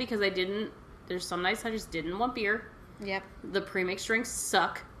HHN because there's some nights I just didn't want beer. Yep. The premixed drinks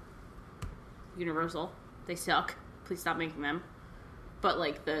suck. Universal. They suck. Please stop making them. But,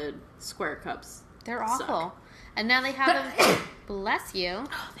 like, the square cups they're suck. awful. And now they have them... Bless you.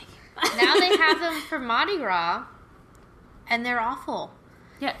 Oh, thank you. Now they have them for Mardi Gras, and they're awful.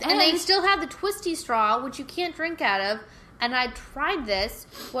 Yeah, And they still have the twisty straw, which you can't drink out of. And I tried this,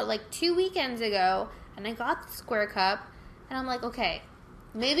 2 weekends ago, and I got the square cup, and I'm like, okay,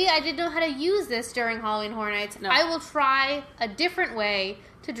 maybe I didn't know how to use this during Halloween Horror Nights. No. I will try a different way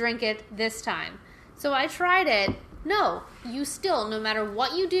to drink it this time. So I tried it. No, you still, no matter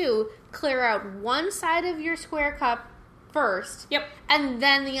what you do, clear out one side of your square cup first. Yep. And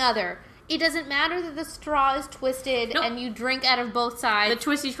then the other. It doesn't matter that the straw is twisted Nope. and you drink out of both sides. The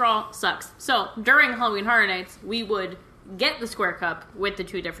twisty straw sucks. So during Halloween Horror Nights, we would get the square cup with the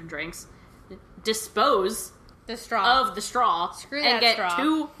 2 different drinks, dispose The straw. of the straw, Screw and that get straw.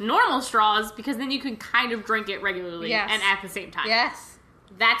 2 normal straws, because then you can kind of drink it regularly Yes. and at the same time. Yes.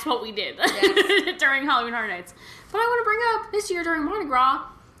 That's what we did Yes. during Halloween Horror Nights. But I want to bring up, this year during Mardi Gras,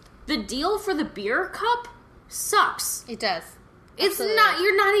 the deal for the beer cup sucks. It does. It's Absolutely. not,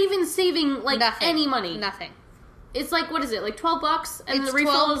 you're not even saving, Nothing. any money. Nothing. It's like, what is it, like $12? And It's the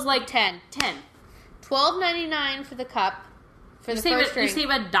refill 12 is like 10. 10. $12.99 for the cup for You the save, first you drink.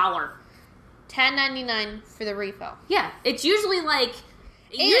 save $1. $10.99 for the refill. Yeah, it's usually like,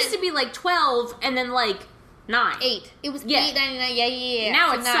 it And- used to be like 12 and then like 9. 8. It was Yeah. $8.99. Yeah. Now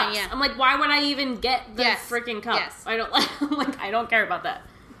For it 9, sucks. yeah. I'm like, why would I even get the Yes. freaking cup? Yes. I don't I don't care about that.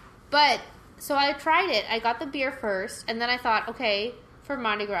 But, so I tried it. I got the beer first, and then I thought, okay, for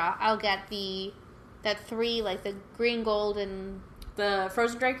Mardi Gras, I'll get that 3, like the green, gold, and... The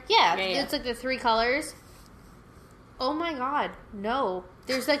frozen drink? Yeah, yeah. it's like the 3 colors. Oh my god, no.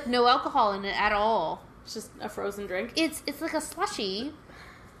 There's like no alcohol in it at all. It's just a frozen drink. It's like a slushy,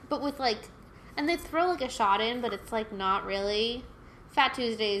 but with like... And they throw like a shot in, but it's like not really. Fat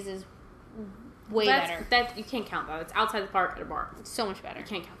Tuesdays is way better. That you can't count that. It's outside the park at a bar. So much better. You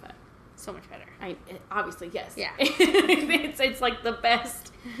can't count that. So much better. Obviously, yes. Yeah. it's like the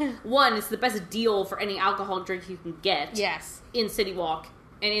best. One, it's the best deal for any alcohol drink you can get. Yes. In City Walk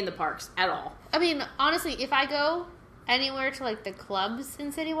and in the parks at all. I mean, honestly, if I go anywhere to like the clubs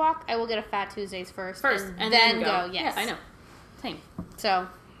in City Walk, I will get a Fat Tuesdays first and then go. Yes, Yeah, I know. Same. So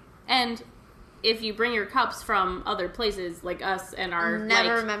And if you bring your cups from other places like us and our never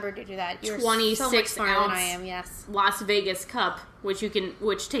like, remember to do that. You're 26 so much smarter than ounce I am. Yes. Las Vegas cup, which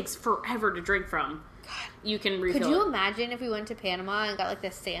takes forever to drink from, you can refill. Could you it. imagine if we went to Panama and got like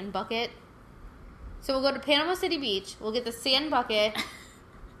the sand bucket? So we'll go to Panama City Beach. We'll get the sand bucket.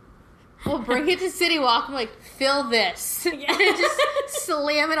 We'll bring it to City Walk and like fill this. Yeah. And just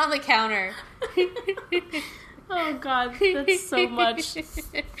slam it on the counter. Oh god, that's so much.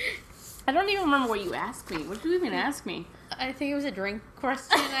 I don't even remember what you asked me. What did you even ask me? I think it was a drink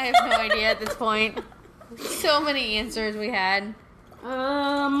question. I have no idea at this point. So many answers we had.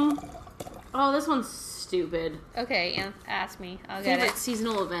 Oh, this one's stupid. Okay, ask me. I'll get Favorite it.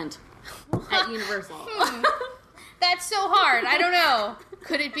 seasonal event at Universal. That's so hard. I don't know.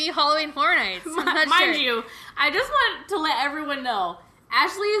 Could it be Halloween Horror Nights? I'm not Mind sure. you, I just want to let everyone know,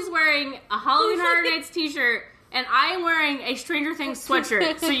 Ashley is wearing a Halloween Horror Nights t-shirt, and I am wearing a Stranger Things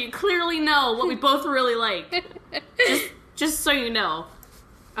sweatshirt, so you clearly know what we both really like. Just so you know.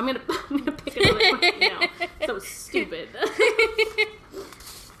 I'm gonna pick another question now. So stupid.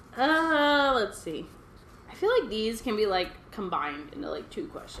 Let's see. I feel like these can be like combined into like 2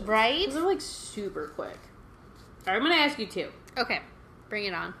 questions. Right? 'Cause they're like super quick. Alright, I'm gonna ask you 2. Okay, bring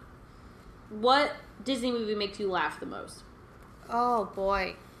it on. What Disney movie makes you laugh the most? Oh,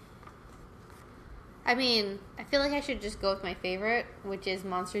 boy. I mean, I feel like I should just go with my favorite, which is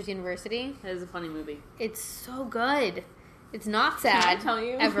Monsters University. That is a funny movie. It's so good. It's not Can sad. I tell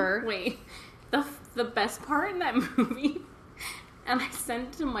you? Ever. Wait. The best part in that movie, and I send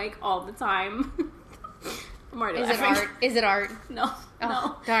it to Mike all the time. I'm already Is it laughing. art? Is it art? No. Oh,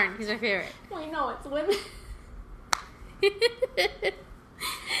 No. darn. He's my favorite. Wait, no, it's when...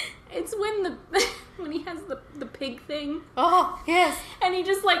 It's when he has the pig thing, Oh, yes. and he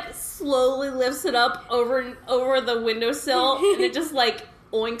just like slowly lifts it up over the windowsill, and it just like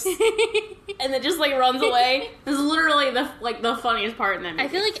oinks, and it just like runs away. This is literally the funniest part in that movie. I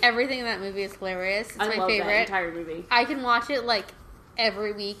feel like everything in that movie is hilarious. It's I my love that favorite. entire movie. I can watch it like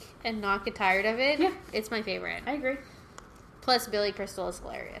every week and not get tired of it. Yeah. It's my favorite. I agree. Plus, Billy Crystal is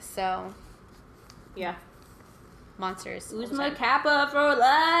hilarious. So, Yeah. Monsters. Who's all the my time. Kappa for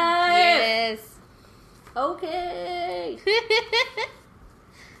life? Yes. Okay.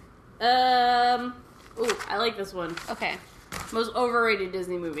 Ooh, I like this one. Okay. Most overrated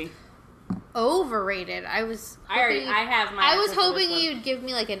Disney movie. Overrated. I was. I hoping- have my. I was answer for this hoping one. you'd give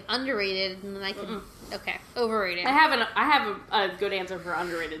me like an underrated, and then I could. Okay, overrated. I have a good answer for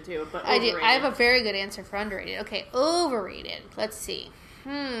underrated too, but I overrated. do. I have a very good answer for underrated. Okay, overrated. Let's see.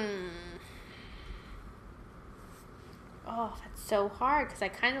 Oh, that's so hard because I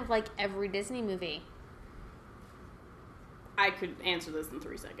kind of like every Disney movie. I could answer this in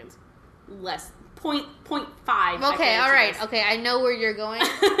 3 seconds. Less. 0.5. Okay, all right. This. Okay, I know where you're going.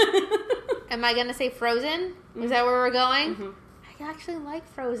 Am I going to say Frozen? Is that where we're going? Mm-hmm. I actually like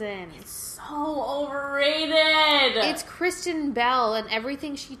Frozen. It's so overrated. It's Kristen Bell, and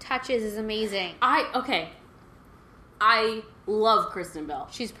everything she touches is amazing. I love Kristen Bell.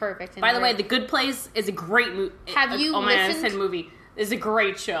 She's perfect. By the way, The Good Place is a great movie. Have you listened? I said movie. It's a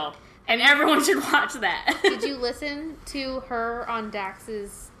great show. And everyone should watch that. Did you listen to her on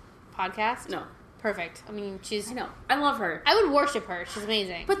Dax's podcast? No. Perfect. I mean, I know. I love her. I would worship her. She's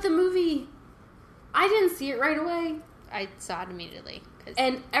amazing. But the movie, I didn't see it right away. I saw it immediately.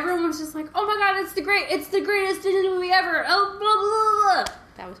 And everyone was just like, oh my god, it's the greatest Disney movie ever. Oh, blah, blah, blah.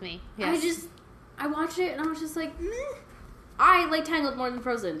 That was me. Yes. I watched it and I was just like, I like Tangled more than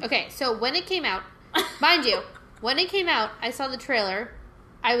Frozen. Okay, so when it came out, mind you, when it came out, I saw the trailer.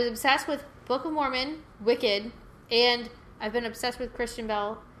 I was obsessed with Book of Mormon, Wicked, and I've been obsessed with Kristen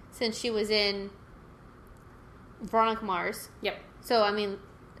Bell since she was in Veronica Mars. Yep. So, I mean,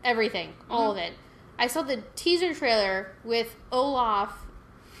 everything. All of it. I saw the teaser trailer with Olaf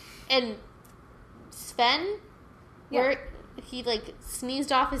and Sven, where he, like,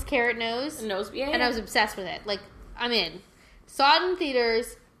 sneezed off his carrot nose. And I was obsessed with it. Like, I'm in. Saw it in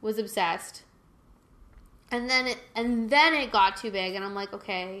theaters, was obsessed. And then it got too big, and I'm like,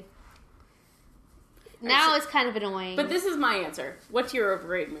 okay. Now it's kind of annoying. But this is my answer. What's your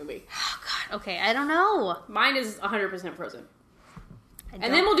overrated movie? Oh, God. Okay, I don't know. Mine is 100% Frozen.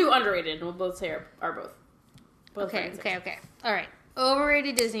 And then we'll do underrated, and we'll both say our both. Okay. All right.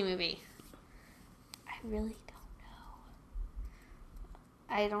 Overrated Disney movie. I really don't know.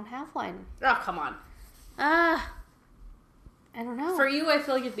 I don't have one. Oh, come on. I don't know. For you, I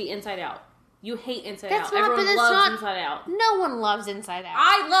feel like it'd be Inside Out. You hate Inside Out. Everyone loves Inside Out. No one loves Inside Out.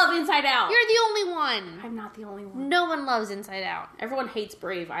 I love Inside Out. You're the only one. I'm not the only one. No one loves Inside Out. Everyone hates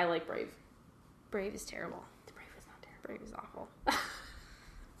Brave. I like Brave. Brave is terrible. Brave is not terrible. Brave is awful. I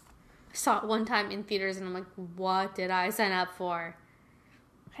saw it one time in theaters and I'm like, what did I sign up for?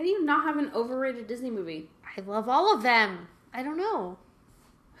 How do you not have an overrated Disney movie? I love all of them. I don't know.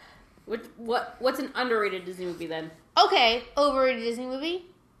 What's an underrated Disney movie then? Okay, overrated Disney movie?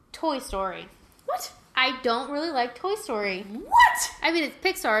 Toy Story. What? I don't really like Toy Story. What? I mean, it's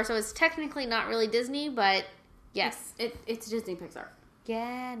Pixar, so it's technically not really Disney, but yes. It's Disney Pixar.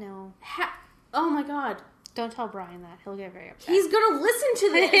 Yeah, no. Oh my god. Don't tell Brian that. He'll get very upset. He's gonna listen to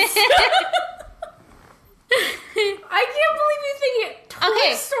this. I can't believe you think it.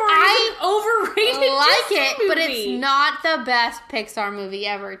 Toy Story is an overrated like Disney it, movie. But it's not the best Pixar movie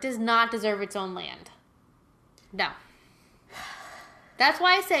ever. It does not deserve its own land. No. That's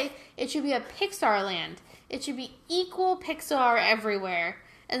why I say it should be a Pixar land. It should be equal Pixar everywhere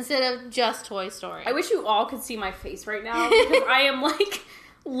instead of just Toy Story. I wish you all could see my face right now because I am like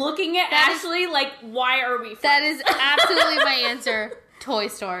looking at Ashley like, why are we friends? That is absolutely my answer. Toy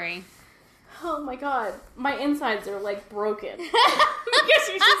Story. Oh my god. My insides are like broken. I guess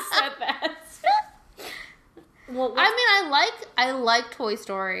you just said that. Well, I like Toy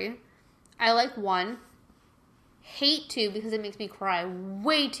Story. I like 1. Hate 2 because it makes me cry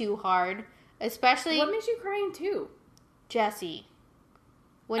way too hard. Especially... What makes you cry in 2? Jessie.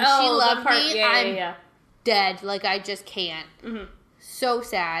 When she loved me, I'm dead. Like, I just can't. Mm-hmm. So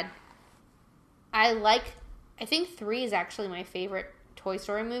sad. I think 3 is actually my favorite Toy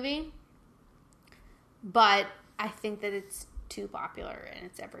Story movie. But I think that it's too popular and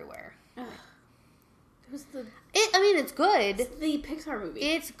it's everywhere. It's good. It's the Pixar movie.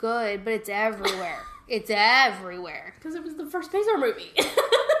 It's good, but it's everywhere. It's everywhere. Because it was the first Pixar movie.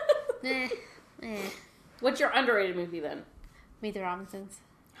 What's your underrated movie then? Meet the Robinsons.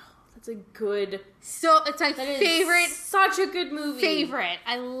 Oh, that's a good... So, it's my favorite. Such a good movie. Favorite.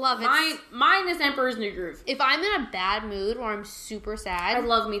 I love it. Mine is Emperor's New Groove. If I'm in a bad mood or I'm super sad... I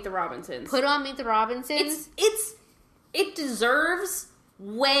love Meet the Robinsons. Put on Meet the Robinsons. It deserves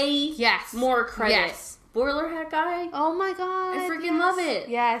way more credit. Yes. Boiler Hat Guy. Oh my god. I freaking love it.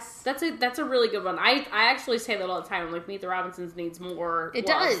 Yes. That's a really good one. I actually say that all the time. I'm like, Meet the Robinsons needs more It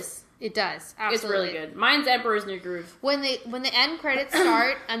love. does. It does. Absolutely. It's really good. Mine's Emperor's New Groove. When the end credits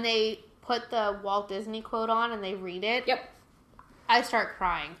start and they put the Walt Disney quote on and they read it. Yep. I start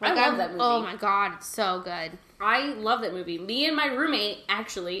crying. I love that movie. Oh my god, it's so good. I love that movie. Me and my roommate,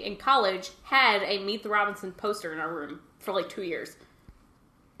 actually, in college, had a Meet the Robinson poster in our room for like 2 years.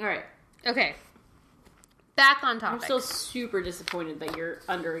 Alright. Okay. Back on topic. I'm still super disappointed that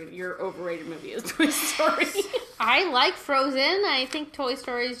your overrated movie is Toy Story. I like Frozen. I think Toy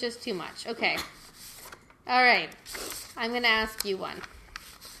Story is just too much. Okay. All right. I'm going to ask you one.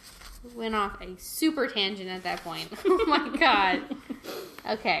 Went off a super tangent at that point. Oh my god.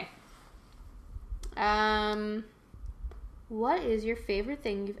 Okay. What is your favorite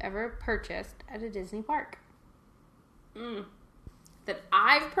thing you've ever purchased at a Disney park? That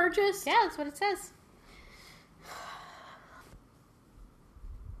I've purchased? Yeah, that's what it says.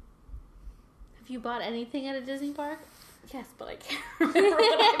 Have you bought anything at a Disney park? Yes, but I can't remember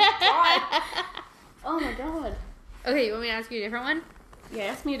what I bought. Oh my god. Okay, you want me to ask you a different one? Yeah,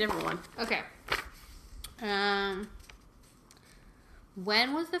 ask me a different one. Okay.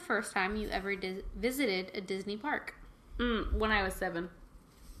 When was the first time you ever visited a Disney park? When I was 7.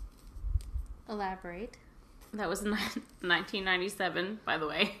 Elaborate. That was 1997, by the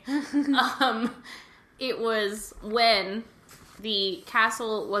way. It was when the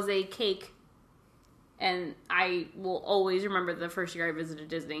castle was a cake, and I will always remember the first year I visited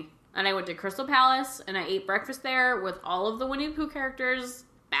Disney. And I went to Crystal Palace, and I ate breakfast there with all of the Winnie the Pooh characters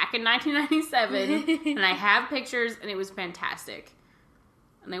back in 1997. And I have pictures, and it was fantastic.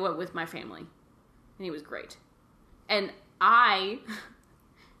 And I went with my family, and it was great. And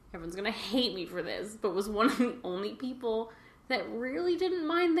everyone's gonna hate me for this, but was one of the only people that really didn't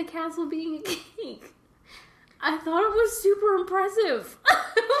mind the castle being a cake. I thought it was super impressive.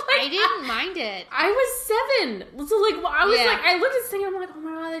 I didn't mind it. I was 7. So, I looked at this thing and I'm like, oh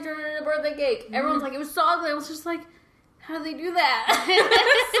my god, they turned it into a birthday cake. Everyone's like, it was so ugly. I was just like, how do they do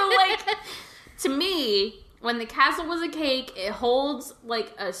that? So, to me, when the castle was a cake, it holds,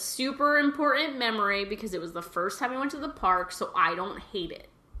 a super important memory because it was the first time I went to the park, so I don't hate it.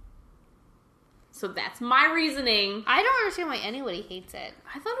 So that's my reasoning. I don't understand why anybody hates it.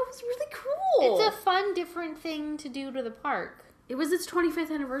 I thought it was really cool. It's a fun, different thing to do to the park. It was its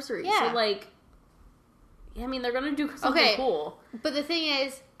 25th anniversary. Yeah. So, they're going to do something cool. But the thing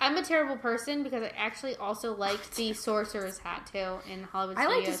is, I'm a terrible person because I actually also liked the Sorcerer's Hat, too, in Hollywood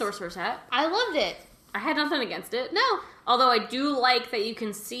Studios. I liked the Sorcerer's Hat. I loved it. I had nothing against it. No. Although I do like that you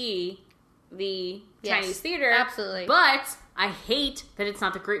can see the Chinese theater. Absolutely. But I hate that it's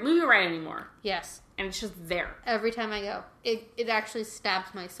not the Great Movie Ride anymore. Yes. And it's just there. Every time I go. It actually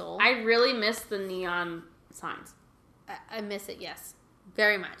stabs my soul. I really miss the neon signs. I miss it, yes.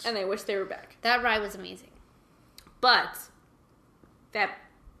 Very much. And I wish they were back. That ride was amazing. But,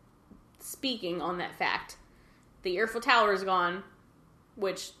 speaking on that fact, the Eiffel Tower is gone,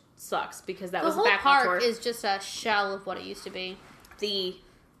 which sucks because that was a back The whole tour. park is just a shell of what it used to be. The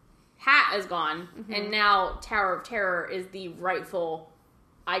hat is gone, and now Tower of Terror is the rightful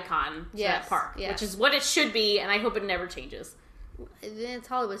icon to that park, which is what it should be, and I hope it never changes. It's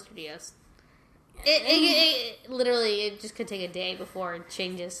Hollywood Studios. It literally, it just could take a day before it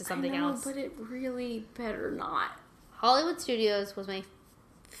changes to something else. But it really better not. Hollywood Studios was my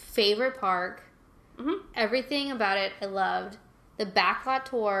favorite park. Mm-hmm. Everything about it I loved. The Backlot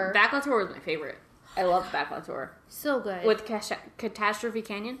Tour. Backlot Tour was my favorite. I love the Backlot Tour. So good. With Catastrophe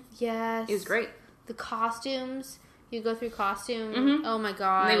Canyon? Yes. It was great. The costumes. You go through costume. Mm-hmm. Oh my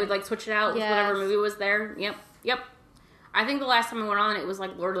god. And they would switch it out with whatever movie was there. Yep. I think the last time I went on it was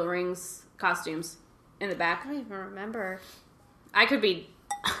Lord of the Rings costumes in the back. I don't even remember. I could be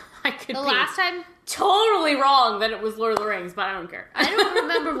last time totally wrong that it was Lord of the Rings, but I don't care. I don't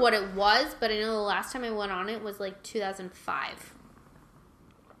remember what it was, but I know the last time I went on it was 2005.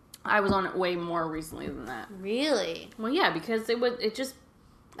 I was on it way more recently than that. Really? Well, yeah, because it just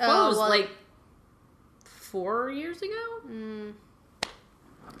closed 4 years ago.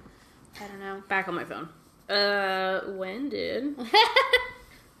 I don't know. Back on my phone. When did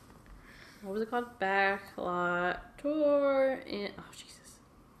what was it called? Backlot Tour in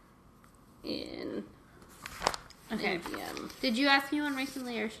Okay. MGM. Did you ask me one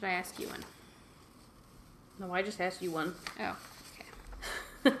recently, or should I ask you one? No, I just asked you one. Oh,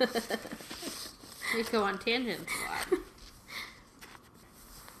 okay. We go on tangents a lot.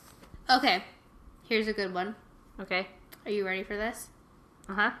 Okay, here's a good one. Okay. Are you ready for this?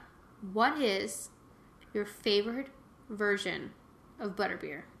 Uh-huh. What is your favorite version of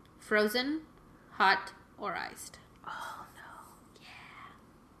butterbeer? Frozen, hot, or iced? Oh, no. Yeah.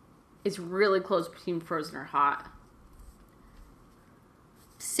 It's really close between frozen or hot.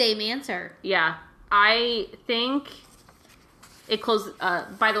 Same answer. Yeah. I think it closed,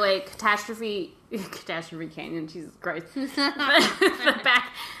 by the way, Catastrophe Canyon, Jesus Christ. The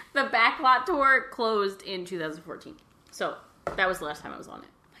Backlot Tour closed in 2014. So, that was the last time I was on it.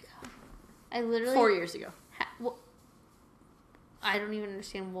 Oh my god. I literally... 4 years ago. I don't even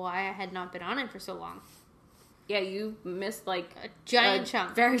understand why I had not been on it for so long. Yeah, you missed a giant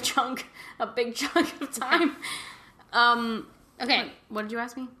chunk. A big chunk of time. Okay. What did you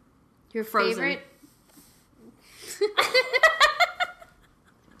ask me? Your Frozen. favorite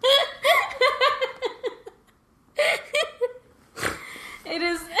It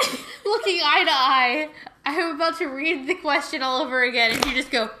is Looking eye to eye, I'm about to read the question all over again, and you just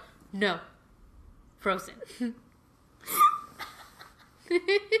go, no. Frozen. no,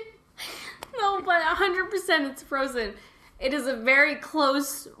 but 100% it's Frozen. It is a very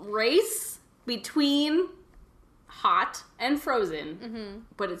close race between Hot and Frozen,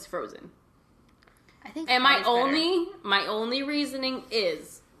 but it's Frozen. I think. And Hot is better. my only reasoning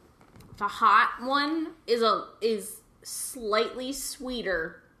is the Hot one is slightly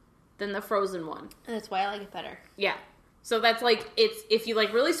sweeter than the Frozen one. And that's why I like it better. Yeah. So that's like, it's, if you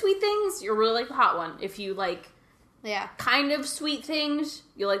like really sweet things, you'll really like the Hot one. If you like Yeah. kind of sweet things,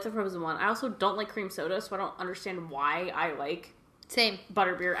 you like the Frozen one. I also don't like cream soda, so I don't understand why I like Same.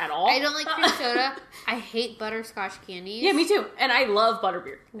 butterbeer at all. I don't like cream soda. I hate butterscotch candies. Yeah, me too. And I love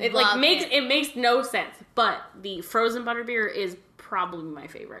butterbeer. It Love it makes no sense. But the Frozen butterbeer is probably my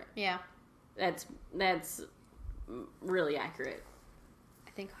favorite. Yeah. That's really accurate.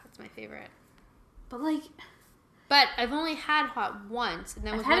 I think Hot's my favorite. But like, But I've only had Hot once, and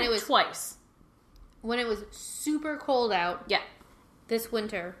that I've was had when it it was twice. when it was super cold out Yeah. this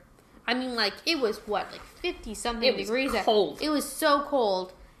winter. I mean, like, it was what, like 50 something It was degrees out. cold. It was so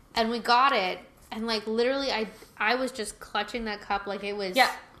cold, and we got it, and like literally, I was just clutching that cup like it was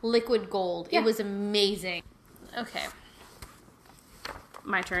liquid gold. Yeah. It was amazing. Okay.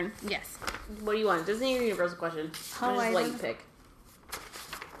 My turn. Yes. What do you want? Disney or Universal question? Oh, I'll I just let don't- you pick.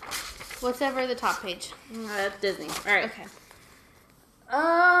 What's over the top page? That's Disney. All right. Okay.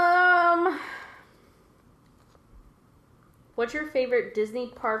 What's your favorite Disney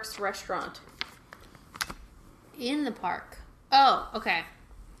Parks restaurant? In the park. Oh, okay.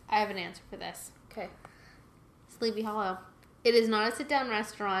 I have an answer for this. Okay. Sleepy Hollow. It is not a sit-down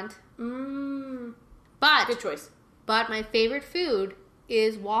restaurant, Good choice. but my favorite food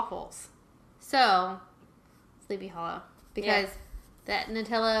is waffles. So, Sleepy Hollow. Because that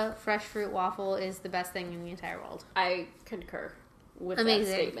Nutella fresh fruit waffle is the best thing in the entire world. I concur with Amazing.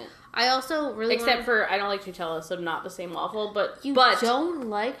 that statement. I also really Except for I don't like Nutella, so not the same waffle. But You but don't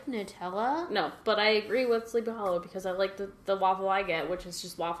like Nutella? no, but I agree with Sleepy Hollow because I like the waffle I get, which is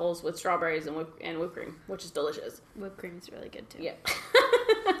just waffles with strawberries and whipped cream, which is delicious. Whipped cream is really good too. Yeah.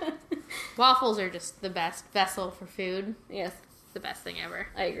 Waffles are just the best vessel for food. Yes, The best thing ever.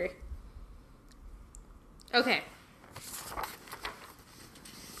 I agree. Okay,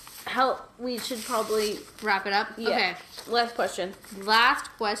 We should probably wrap it up. yeah. Okay. Last question. Last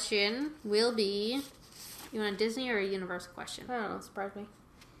question will be, you want a Disney or a Universal question? I don't know. Surprise me.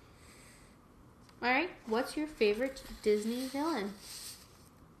 All right. What's your favorite Disney villain?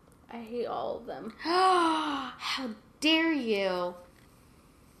 I hate all of them. How dare you?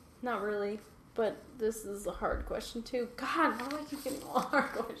 Not really, but this is a hard question too. God, why do I keep getting all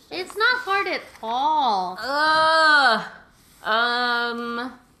hard questions? It's not hard at all.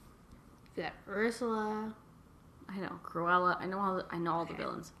 You got Ursula. I know Cruella. I know all the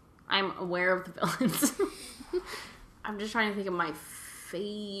villains. I'm aware of the villains. I'm just trying to think of my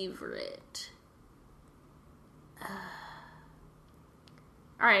favorite.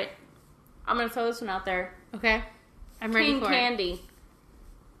 All right, I'm gonna throw this one out there. Okay. I'm ready King for Candy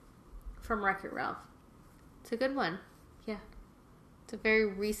from Wreck-It Ralph. It's a good one. Yeah, It's a very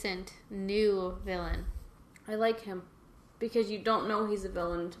recent, new villain. I like him because you don't know he's a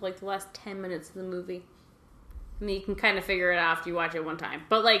villain until like the last 10 minutes of the movie. I mean, you can kind of figure it out after you watch it one time,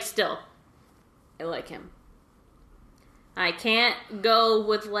 but like still, I like him. I can't go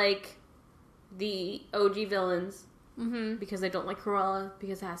with like the OG villains because I don't like Cruella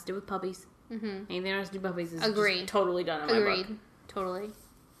because it has to do with puppies. Anything that has to do with puppies is Agreed. just totally done in my Agreed. book. Totally.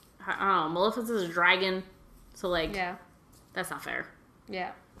 I don't know. Maleficent's a dragon, so like Yeah. that's not fair.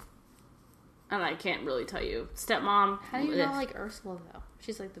 Yeah. And I can't really tell you. Stepmom. How do you not like Ursula, though?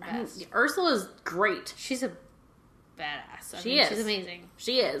 She's like the I mean, best. Ursula's great. She's a badass. She is. She's amazing.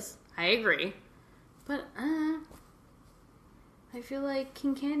 She is. I agree. But, I feel like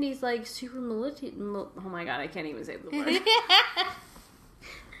King Candy's like super oh my god, I can't even say the word.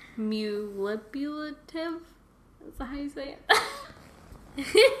 Manipulative? Is that how you say it?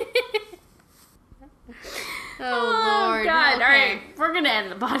 Oh, Lord. God. Okay. Alright, we're gonna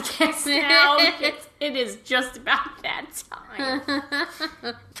end the podcast now. It is just about that time.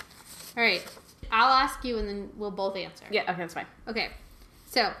 All right. I'll ask you and then we'll both answer. Yeah, okay, that's fine. Okay.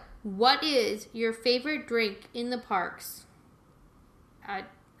 So, what is your favorite drink in the parks? I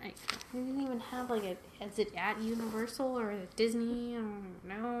didn't even have like a... Is it at Universal or at Disney? I don't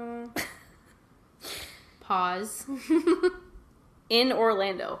know. Pause. In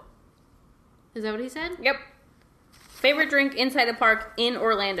Orlando. Is that what he said? Yep. Favorite drink inside a park in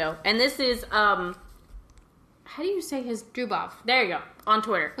Orlando. And this is, how do you say his... Drubov. There you go. On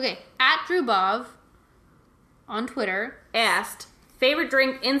Twitter. Okay, at Drubov on Twitter asked, favorite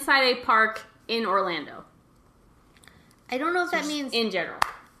drink inside a park in Orlando. I don't know if that means in general.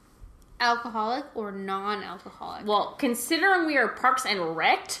 alcoholic or non-alcoholic. Well, considering we are Parks and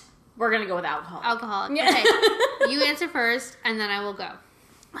Rec, we're going to go with alcohol. Alcoholic. Yeah. Okay, you answer first, and then I will go.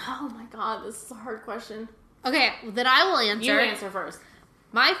 Oh my god, this is a hard question. Okay, then I will answer. You answer first.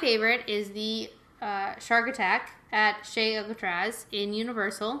 My favorite is the Shark Attack at Chez Alcatraz in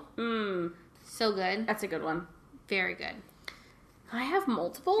Universal. So good. That's a good one. Very good. I have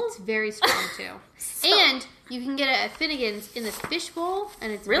multiple? It's very strong too. And you can get it at Finnegan's in the fishbowl,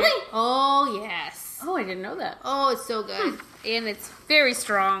 and it's Really? Oh yes. Oh, I didn't know that. Oh, it's so good, and it's very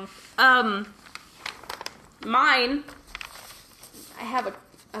strong. Mine, I have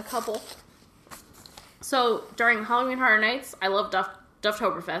a couple. So, during Halloween Horror Nights, I love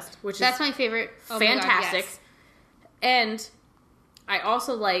Dufftoberfest, which That's is my favorite. Oh fantastic. My God, yes. And I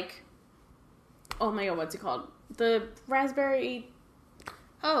also like, oh my god, what's it called? The raspberry...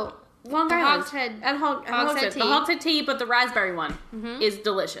 Oh, Long the Island. Hogshead. At Hogshead. Tea. The Hogshead tea, but the raspberry one is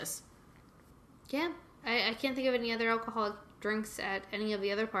delicious. Yeah, I can't think of any other alcoholic drinks at any of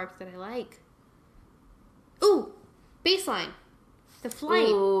the other parks that I like. Ooh, Baseline. The flight.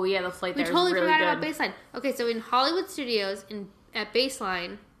 Ooh, yeah, the flight We there totally is really forgot good. about Baseline. Okay, so in Hollywood Studios, at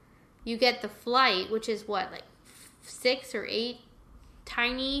Baseline, you get the flight, which is what, like 6 or 8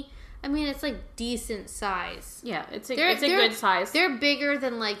 tiny. I mean, it's like decent size. Yeah, it's a good size. They're bigger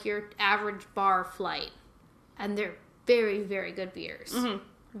than like your average bar flight, and they're very, very good beers.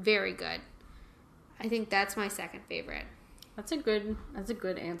 Very good. I think that's my second favorite. That's a good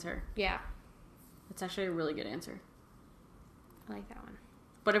answer. Yeah, That's actually a really good answer. I like that one.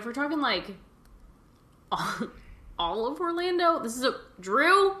 But if we're talking like all of Orlando, this is a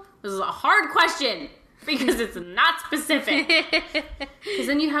hard question because it's not specific. Because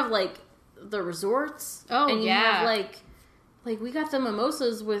then you have like the resorts. Oh, and you yeah. have like we got the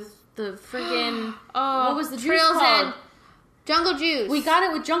mimosas with the friggin' Oh, what was the juice Trails called? End. Jungle Juice. We got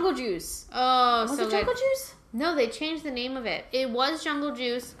it with Jungle Juice. Oh, Was so it Jungle good. Juice? No, they changed the name of it. It was Jungle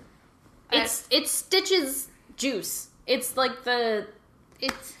Juice. It's Stitch's juice. It's like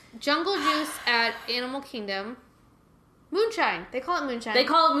It's Jungle Juice at Animal Kingdom. Moonshine. They call it Moonshine. they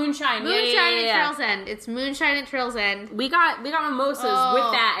call it Moonshine. Moonshine yeah. at Trails End. It's Moonshine at Trails End. We got mimosas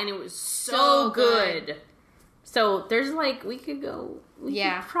with that, and it was so good. So there's like we could go. We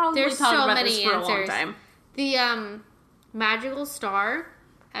could probably there's talk so about many this for answers. a long time. The Magical Star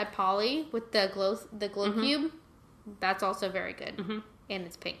at Polly with the glow cube. That's also very good, and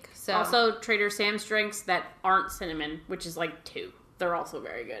it's pink. So Also, Trader Sam's drinks that aren't cinnamon, which is like 2. They're also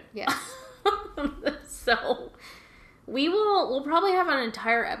very good. yeah. So we'll probably have an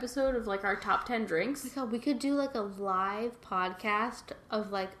entire episode of like our top 10 drinks. Oh my God, we could do like a live podcast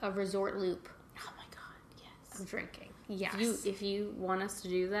of like a resort loop Oh my god, yes. of drinking. Yes. If you want us to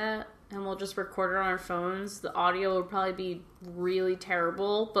do that, and we'll just record it on our phones, the audio would probably be really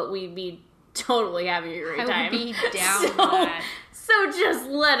terrible, but we'd be totally having a great time. I would be down with that. So just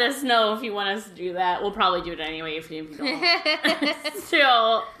let us know if you want us to do that. We'll probably do it anyway if you don't.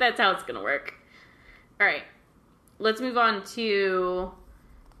 So that's how it's gonna work. All right, let's move on to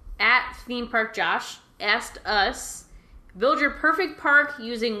at Theme Park Josh asked us, build your perfect park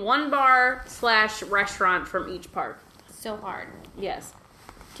using one bar / restaurant from each park. So hard. Yes.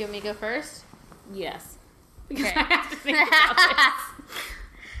 Do you want me to go first? Yes. Because Okay. I have to think about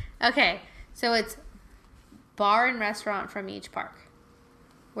this. Okay, so it's bar and restaurant from each park.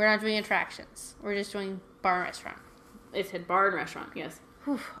 We're not doing attractions. We're just doing bar and restaurant. It said bar and restaurant, yes.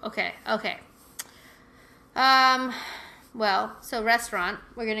 Whew, okay. Well, so restaurant,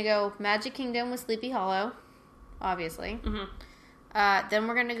 we're gonna go Magic Kingdom with Sleepy Hollow, obviously. Then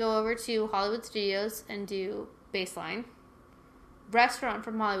we're gonna go over to Hollywood Studios and do Baseline. Restaurant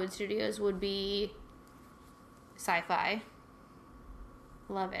from Hollywood Studios would be Sci-Fi.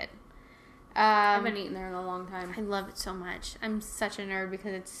 Love it. I haven't eaten there in a long time. I love it so much. I'm such a nerd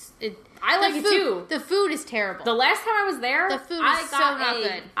because I like it too. The food is terrible. The last time I was there, The food I is so got not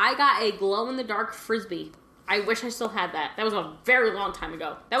good. I got a glow-in-the-dark Frisbee. I wish I still had that. That was a very long time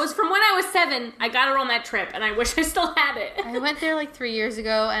ago. That was from when I was 7. I got it on that trip, and I wish I still had it. I went there like 3 years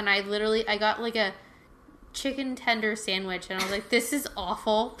ago, and I got like a chicken tender sandwich, and I was like, this is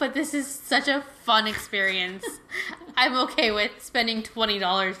awful, but this is such a fun experience. I'm okay with spending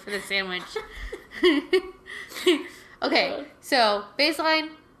 $20 for the sandwich. Okay, so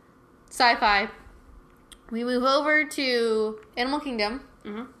Baseline, Sci-Fi. We move over to Animal Kingdom.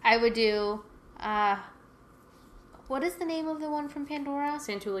 I would do What is the name of the one from Pandora?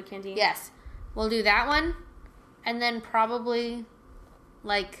 Santula Canteen. Yes. We'll do that one. And then probably,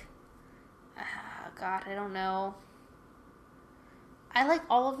 like, God, I don't know. I like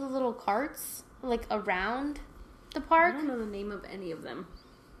all of the little carts, like, around the park. I don't know the name of any of them.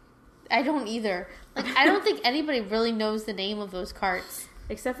 I don't either. Like, I don't think anybody really knows the name of those carts.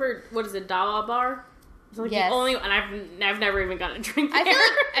 Except for, what is it, Dawa Bar? It's like Yes. the only, and I've never even gotten a drink there.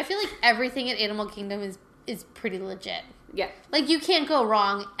 I feel like everything at Animal Kingdom is pretty legit. Yeah. Like, you can't go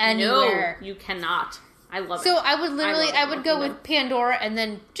wrong anywhere. No, you cannot. I love it. So I would literally, love I would go Animal with Pandora and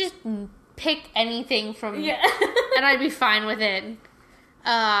then just pick anything from, Yeah. and I'd be fine with it.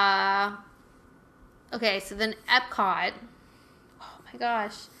 Okay, so then Epcot. Oh my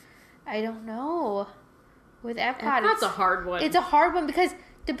gosh, I don't know. With Epcot, That's a hard one. It's a hard one because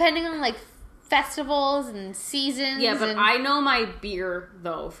depending on like festivals and seasons. Yeah, but and, I know my beer,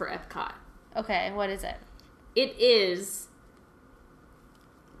 though, for Epcot. Okay, what is it? It is...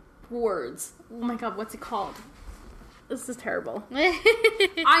 Words. Oh my god, what's it called? This is terrible.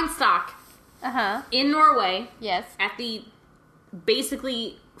 Einstock. Uh-huh. In Norway. Yes. At the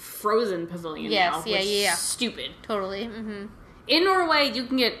basically frozen pavilion Yes, now. yeah, which yeah. is stupid. Totally. Mm-hmm. In Norway, you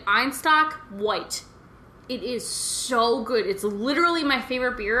can get Einstock White. It is so good. It's literally my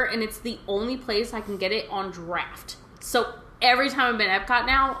favorite beer, and it's the only place I can get it on draft. So every time I've been at Epcot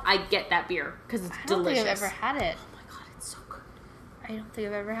now, I get that beer because it's I don't delicious. think I've ever had it. Oh my god, it's so good. I don't think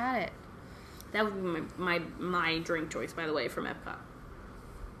I've ever had it. That would be my drink choice, by the way, from Epcot.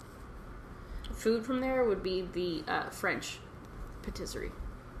 Food from there would be the French patisserie.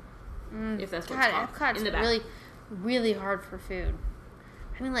 If that's what it's God, called. Epcot's In the back. really, really hard for food.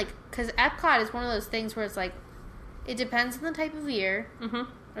 I mean, like, because Epcot is one of those things where it's like, it depends on the type of year,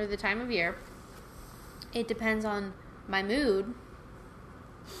 or the time of year. It depends on my mood.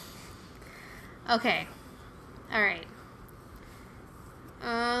 Okay. Alright.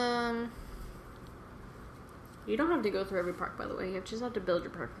 You don't have to go through every park, by the way. You just have to build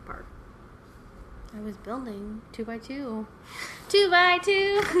your perfect park. I was building 2x2.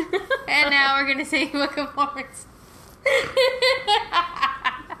 2x2! And now we're gonna sing Book of Mormons.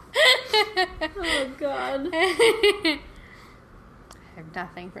 Oh, God. I have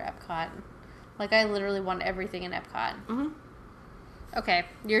nothing for Epcot. Like, I literally want everything in Epcot. Mm-hmm. Okay,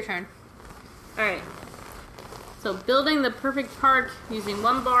 your turn. Alright. So, building the perfect park using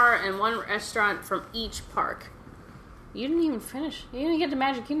one bar and one restaurant from each park. You didn't even finish. You didn't get to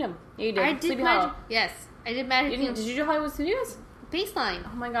Magic Kingdom. Yeah, you did. I did Sleepy Magic. Hollow. Yes, I did Magic Kingdom. Did you do Hollywood Studios? Baseline.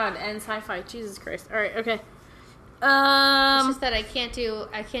 Oh my god, and sci-fi. Jesus Christ. Alright, okay. It's just that I can't do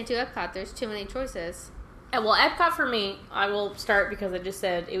Epcot. There's too many choices. Well, Epcot for me, I will start because I just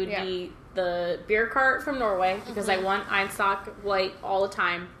said it would be the beer cart from Norway because I want Einstock White all the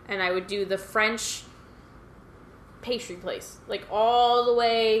time, and I would do the French pastry place, like all the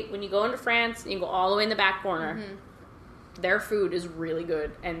way when you go into France, you go all the way in the back corner. Their food is really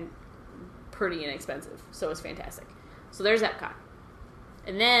good and pretty inexpensive, so it's fantastic. So there's Epcot,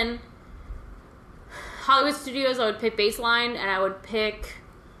 and then Hollywood Studios, I would pick Baseline, and I would pick.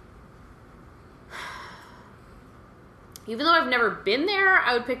 Even though I've never been there,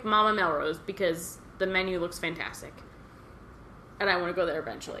 I would pick Mama Melrose because the menu looks fantastic. And I want to go there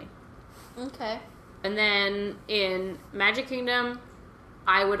eventually. Okay. And then in Magic Kingdom,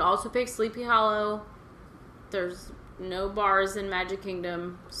 I would also pick Sleepy Hollow. There's no bars in Magic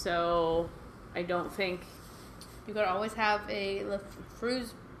Kingdom, so I don't think... You could always have a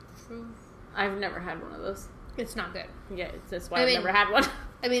Fruze. I've never had one of those. It's not good. Yeah, that's why I've never had one.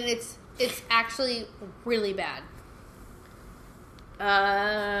 I mean, it's actually really bad.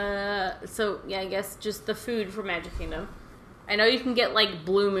 So yeah, I guess just the food for Magic Kingdom. I know you can get like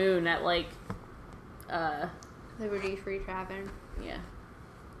Blue Moon at like, Liberty Free Tavern. Yeah.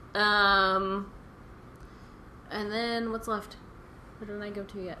 And then what's left? What didn't I go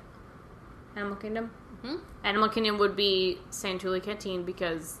to yet? Animal Kingdom. Animal Kingdom would be Santula Canteen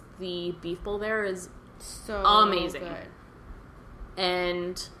because the beef bowl there is so amazing, good.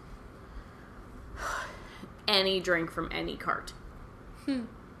 and any drink from any cart.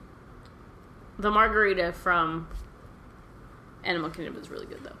 The margarita from Animal Kingdom is really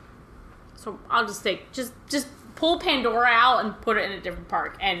good though. So I'll just take just pull Pandora out and put it in a different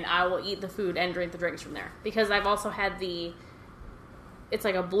park, and I will eat the food and drink the drinks from there because I've also had it's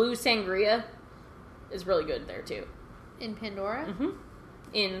like a blue sangria. Is really good there too. In Pandora?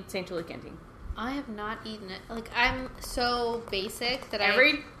 In Santula Canteen. I have not eaten it. Like, I'm so basic that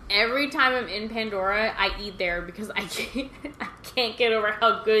Every time I'm in Pandora, I eat there because I can't get over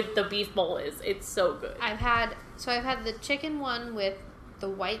how good the beef bowl is. It's so good. I've had the chicken one with the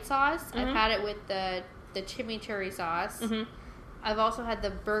white sauce. I've had it with the the chimichurri sauce. Mm-hmm. I've also had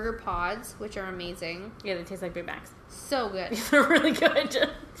the burger pods, which are amazing. Yeah, they taste like Big Macs. So good. They're really good.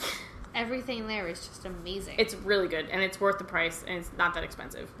 Everything there is just amazing. It's really good, and it's worth the price, and it's not that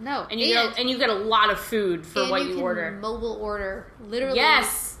expensive. No, and you get a lot of food for what you can order. Mobile order, literally.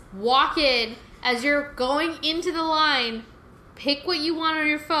 Yes. Walk in as you're going into the line, pick what you want on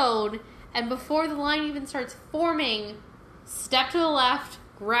your phone, and before the line even starts forming, step to the left,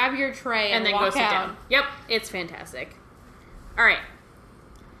 grab your tray, and then walk go sit out. down. Yep, it's fantastic. All right,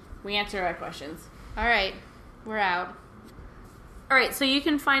 we answered our questions. All right, we're out. All right, so you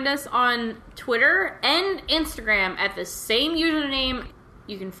can find us on Twitter and Instagram at the same username.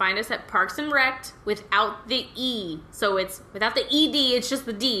 You can find us at Parks and Rect without the E. So it's without the ED, it's just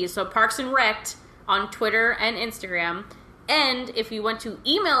the D. So Parks and Rect on Twitter and Instagram. And if you want to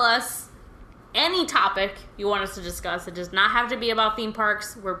email us any topic you want us to discuss, it does not have to be about theme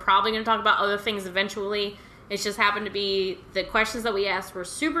parks. We're probably going to talk about other things eventually. It's just happened to be the questions that we asked were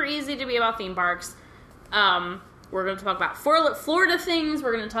super easy to be about theme parks. We're going to talk about Florida things.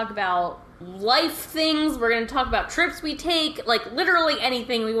 We're going to talk about life things. We're going to talk about trips we take. Like, literally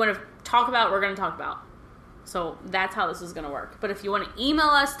anything we want to talk about, we're going to talk about. So that's how this is going to work. But if you want to email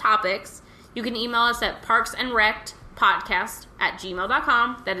us topics, you can email us at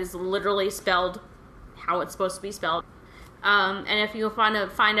parksandrectpodcast@gmail.com. That is literally spelled how it's supposed to be spelled. And if you want to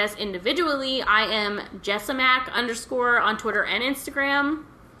find us individually, I am Jessamac _ on Twitter and Instagram.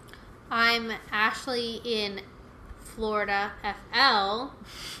 I'm Ashley in Florida FL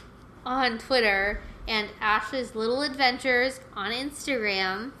on Twitter, and Ashley's Little Adventures on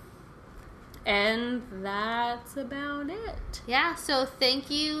Instagram. And that's about it. Yeah, so thank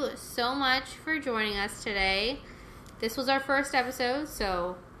you so much for joining us today. This was our first episode,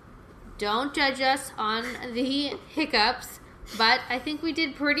 so don't judge us on the hiccups, but I think we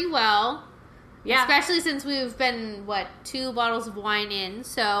did pretty well. Yeah. Especially since we've been, 2 bottles of wine in,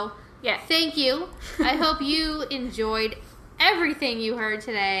 so... Yeah. Thank you. I hope you enjoyed everything you heard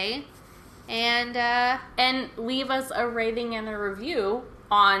today. And leave us a rating and a review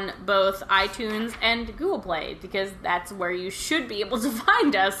on both iTunes and Google Play, because that's where you should be able to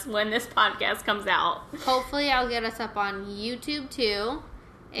find us when this podcast comes out. Hopefully I'll get us up on YouTube too.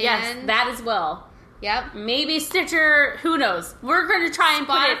 And yes, that as well. Yep. Maybe Stitcher, who knows? We're going to try and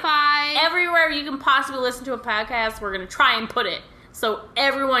Spotify. Put it everywhere you can possibly listen to a podcast. We're going to try and put it so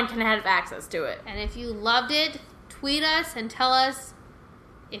everyone can have access to it. And if you loved it, tweet us and tell us.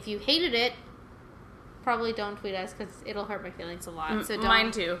 If you hated it, probably don't tweet us because it'll hurt my feelings a lot. So don't.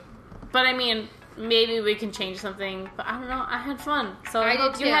 Mine too. But I mean, maybe we can change something. But I don't know. I had fun. So I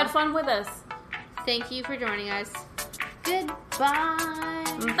hope you had fun with us. Thank you for joining us. Goodbye.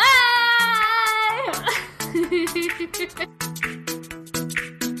 Bye!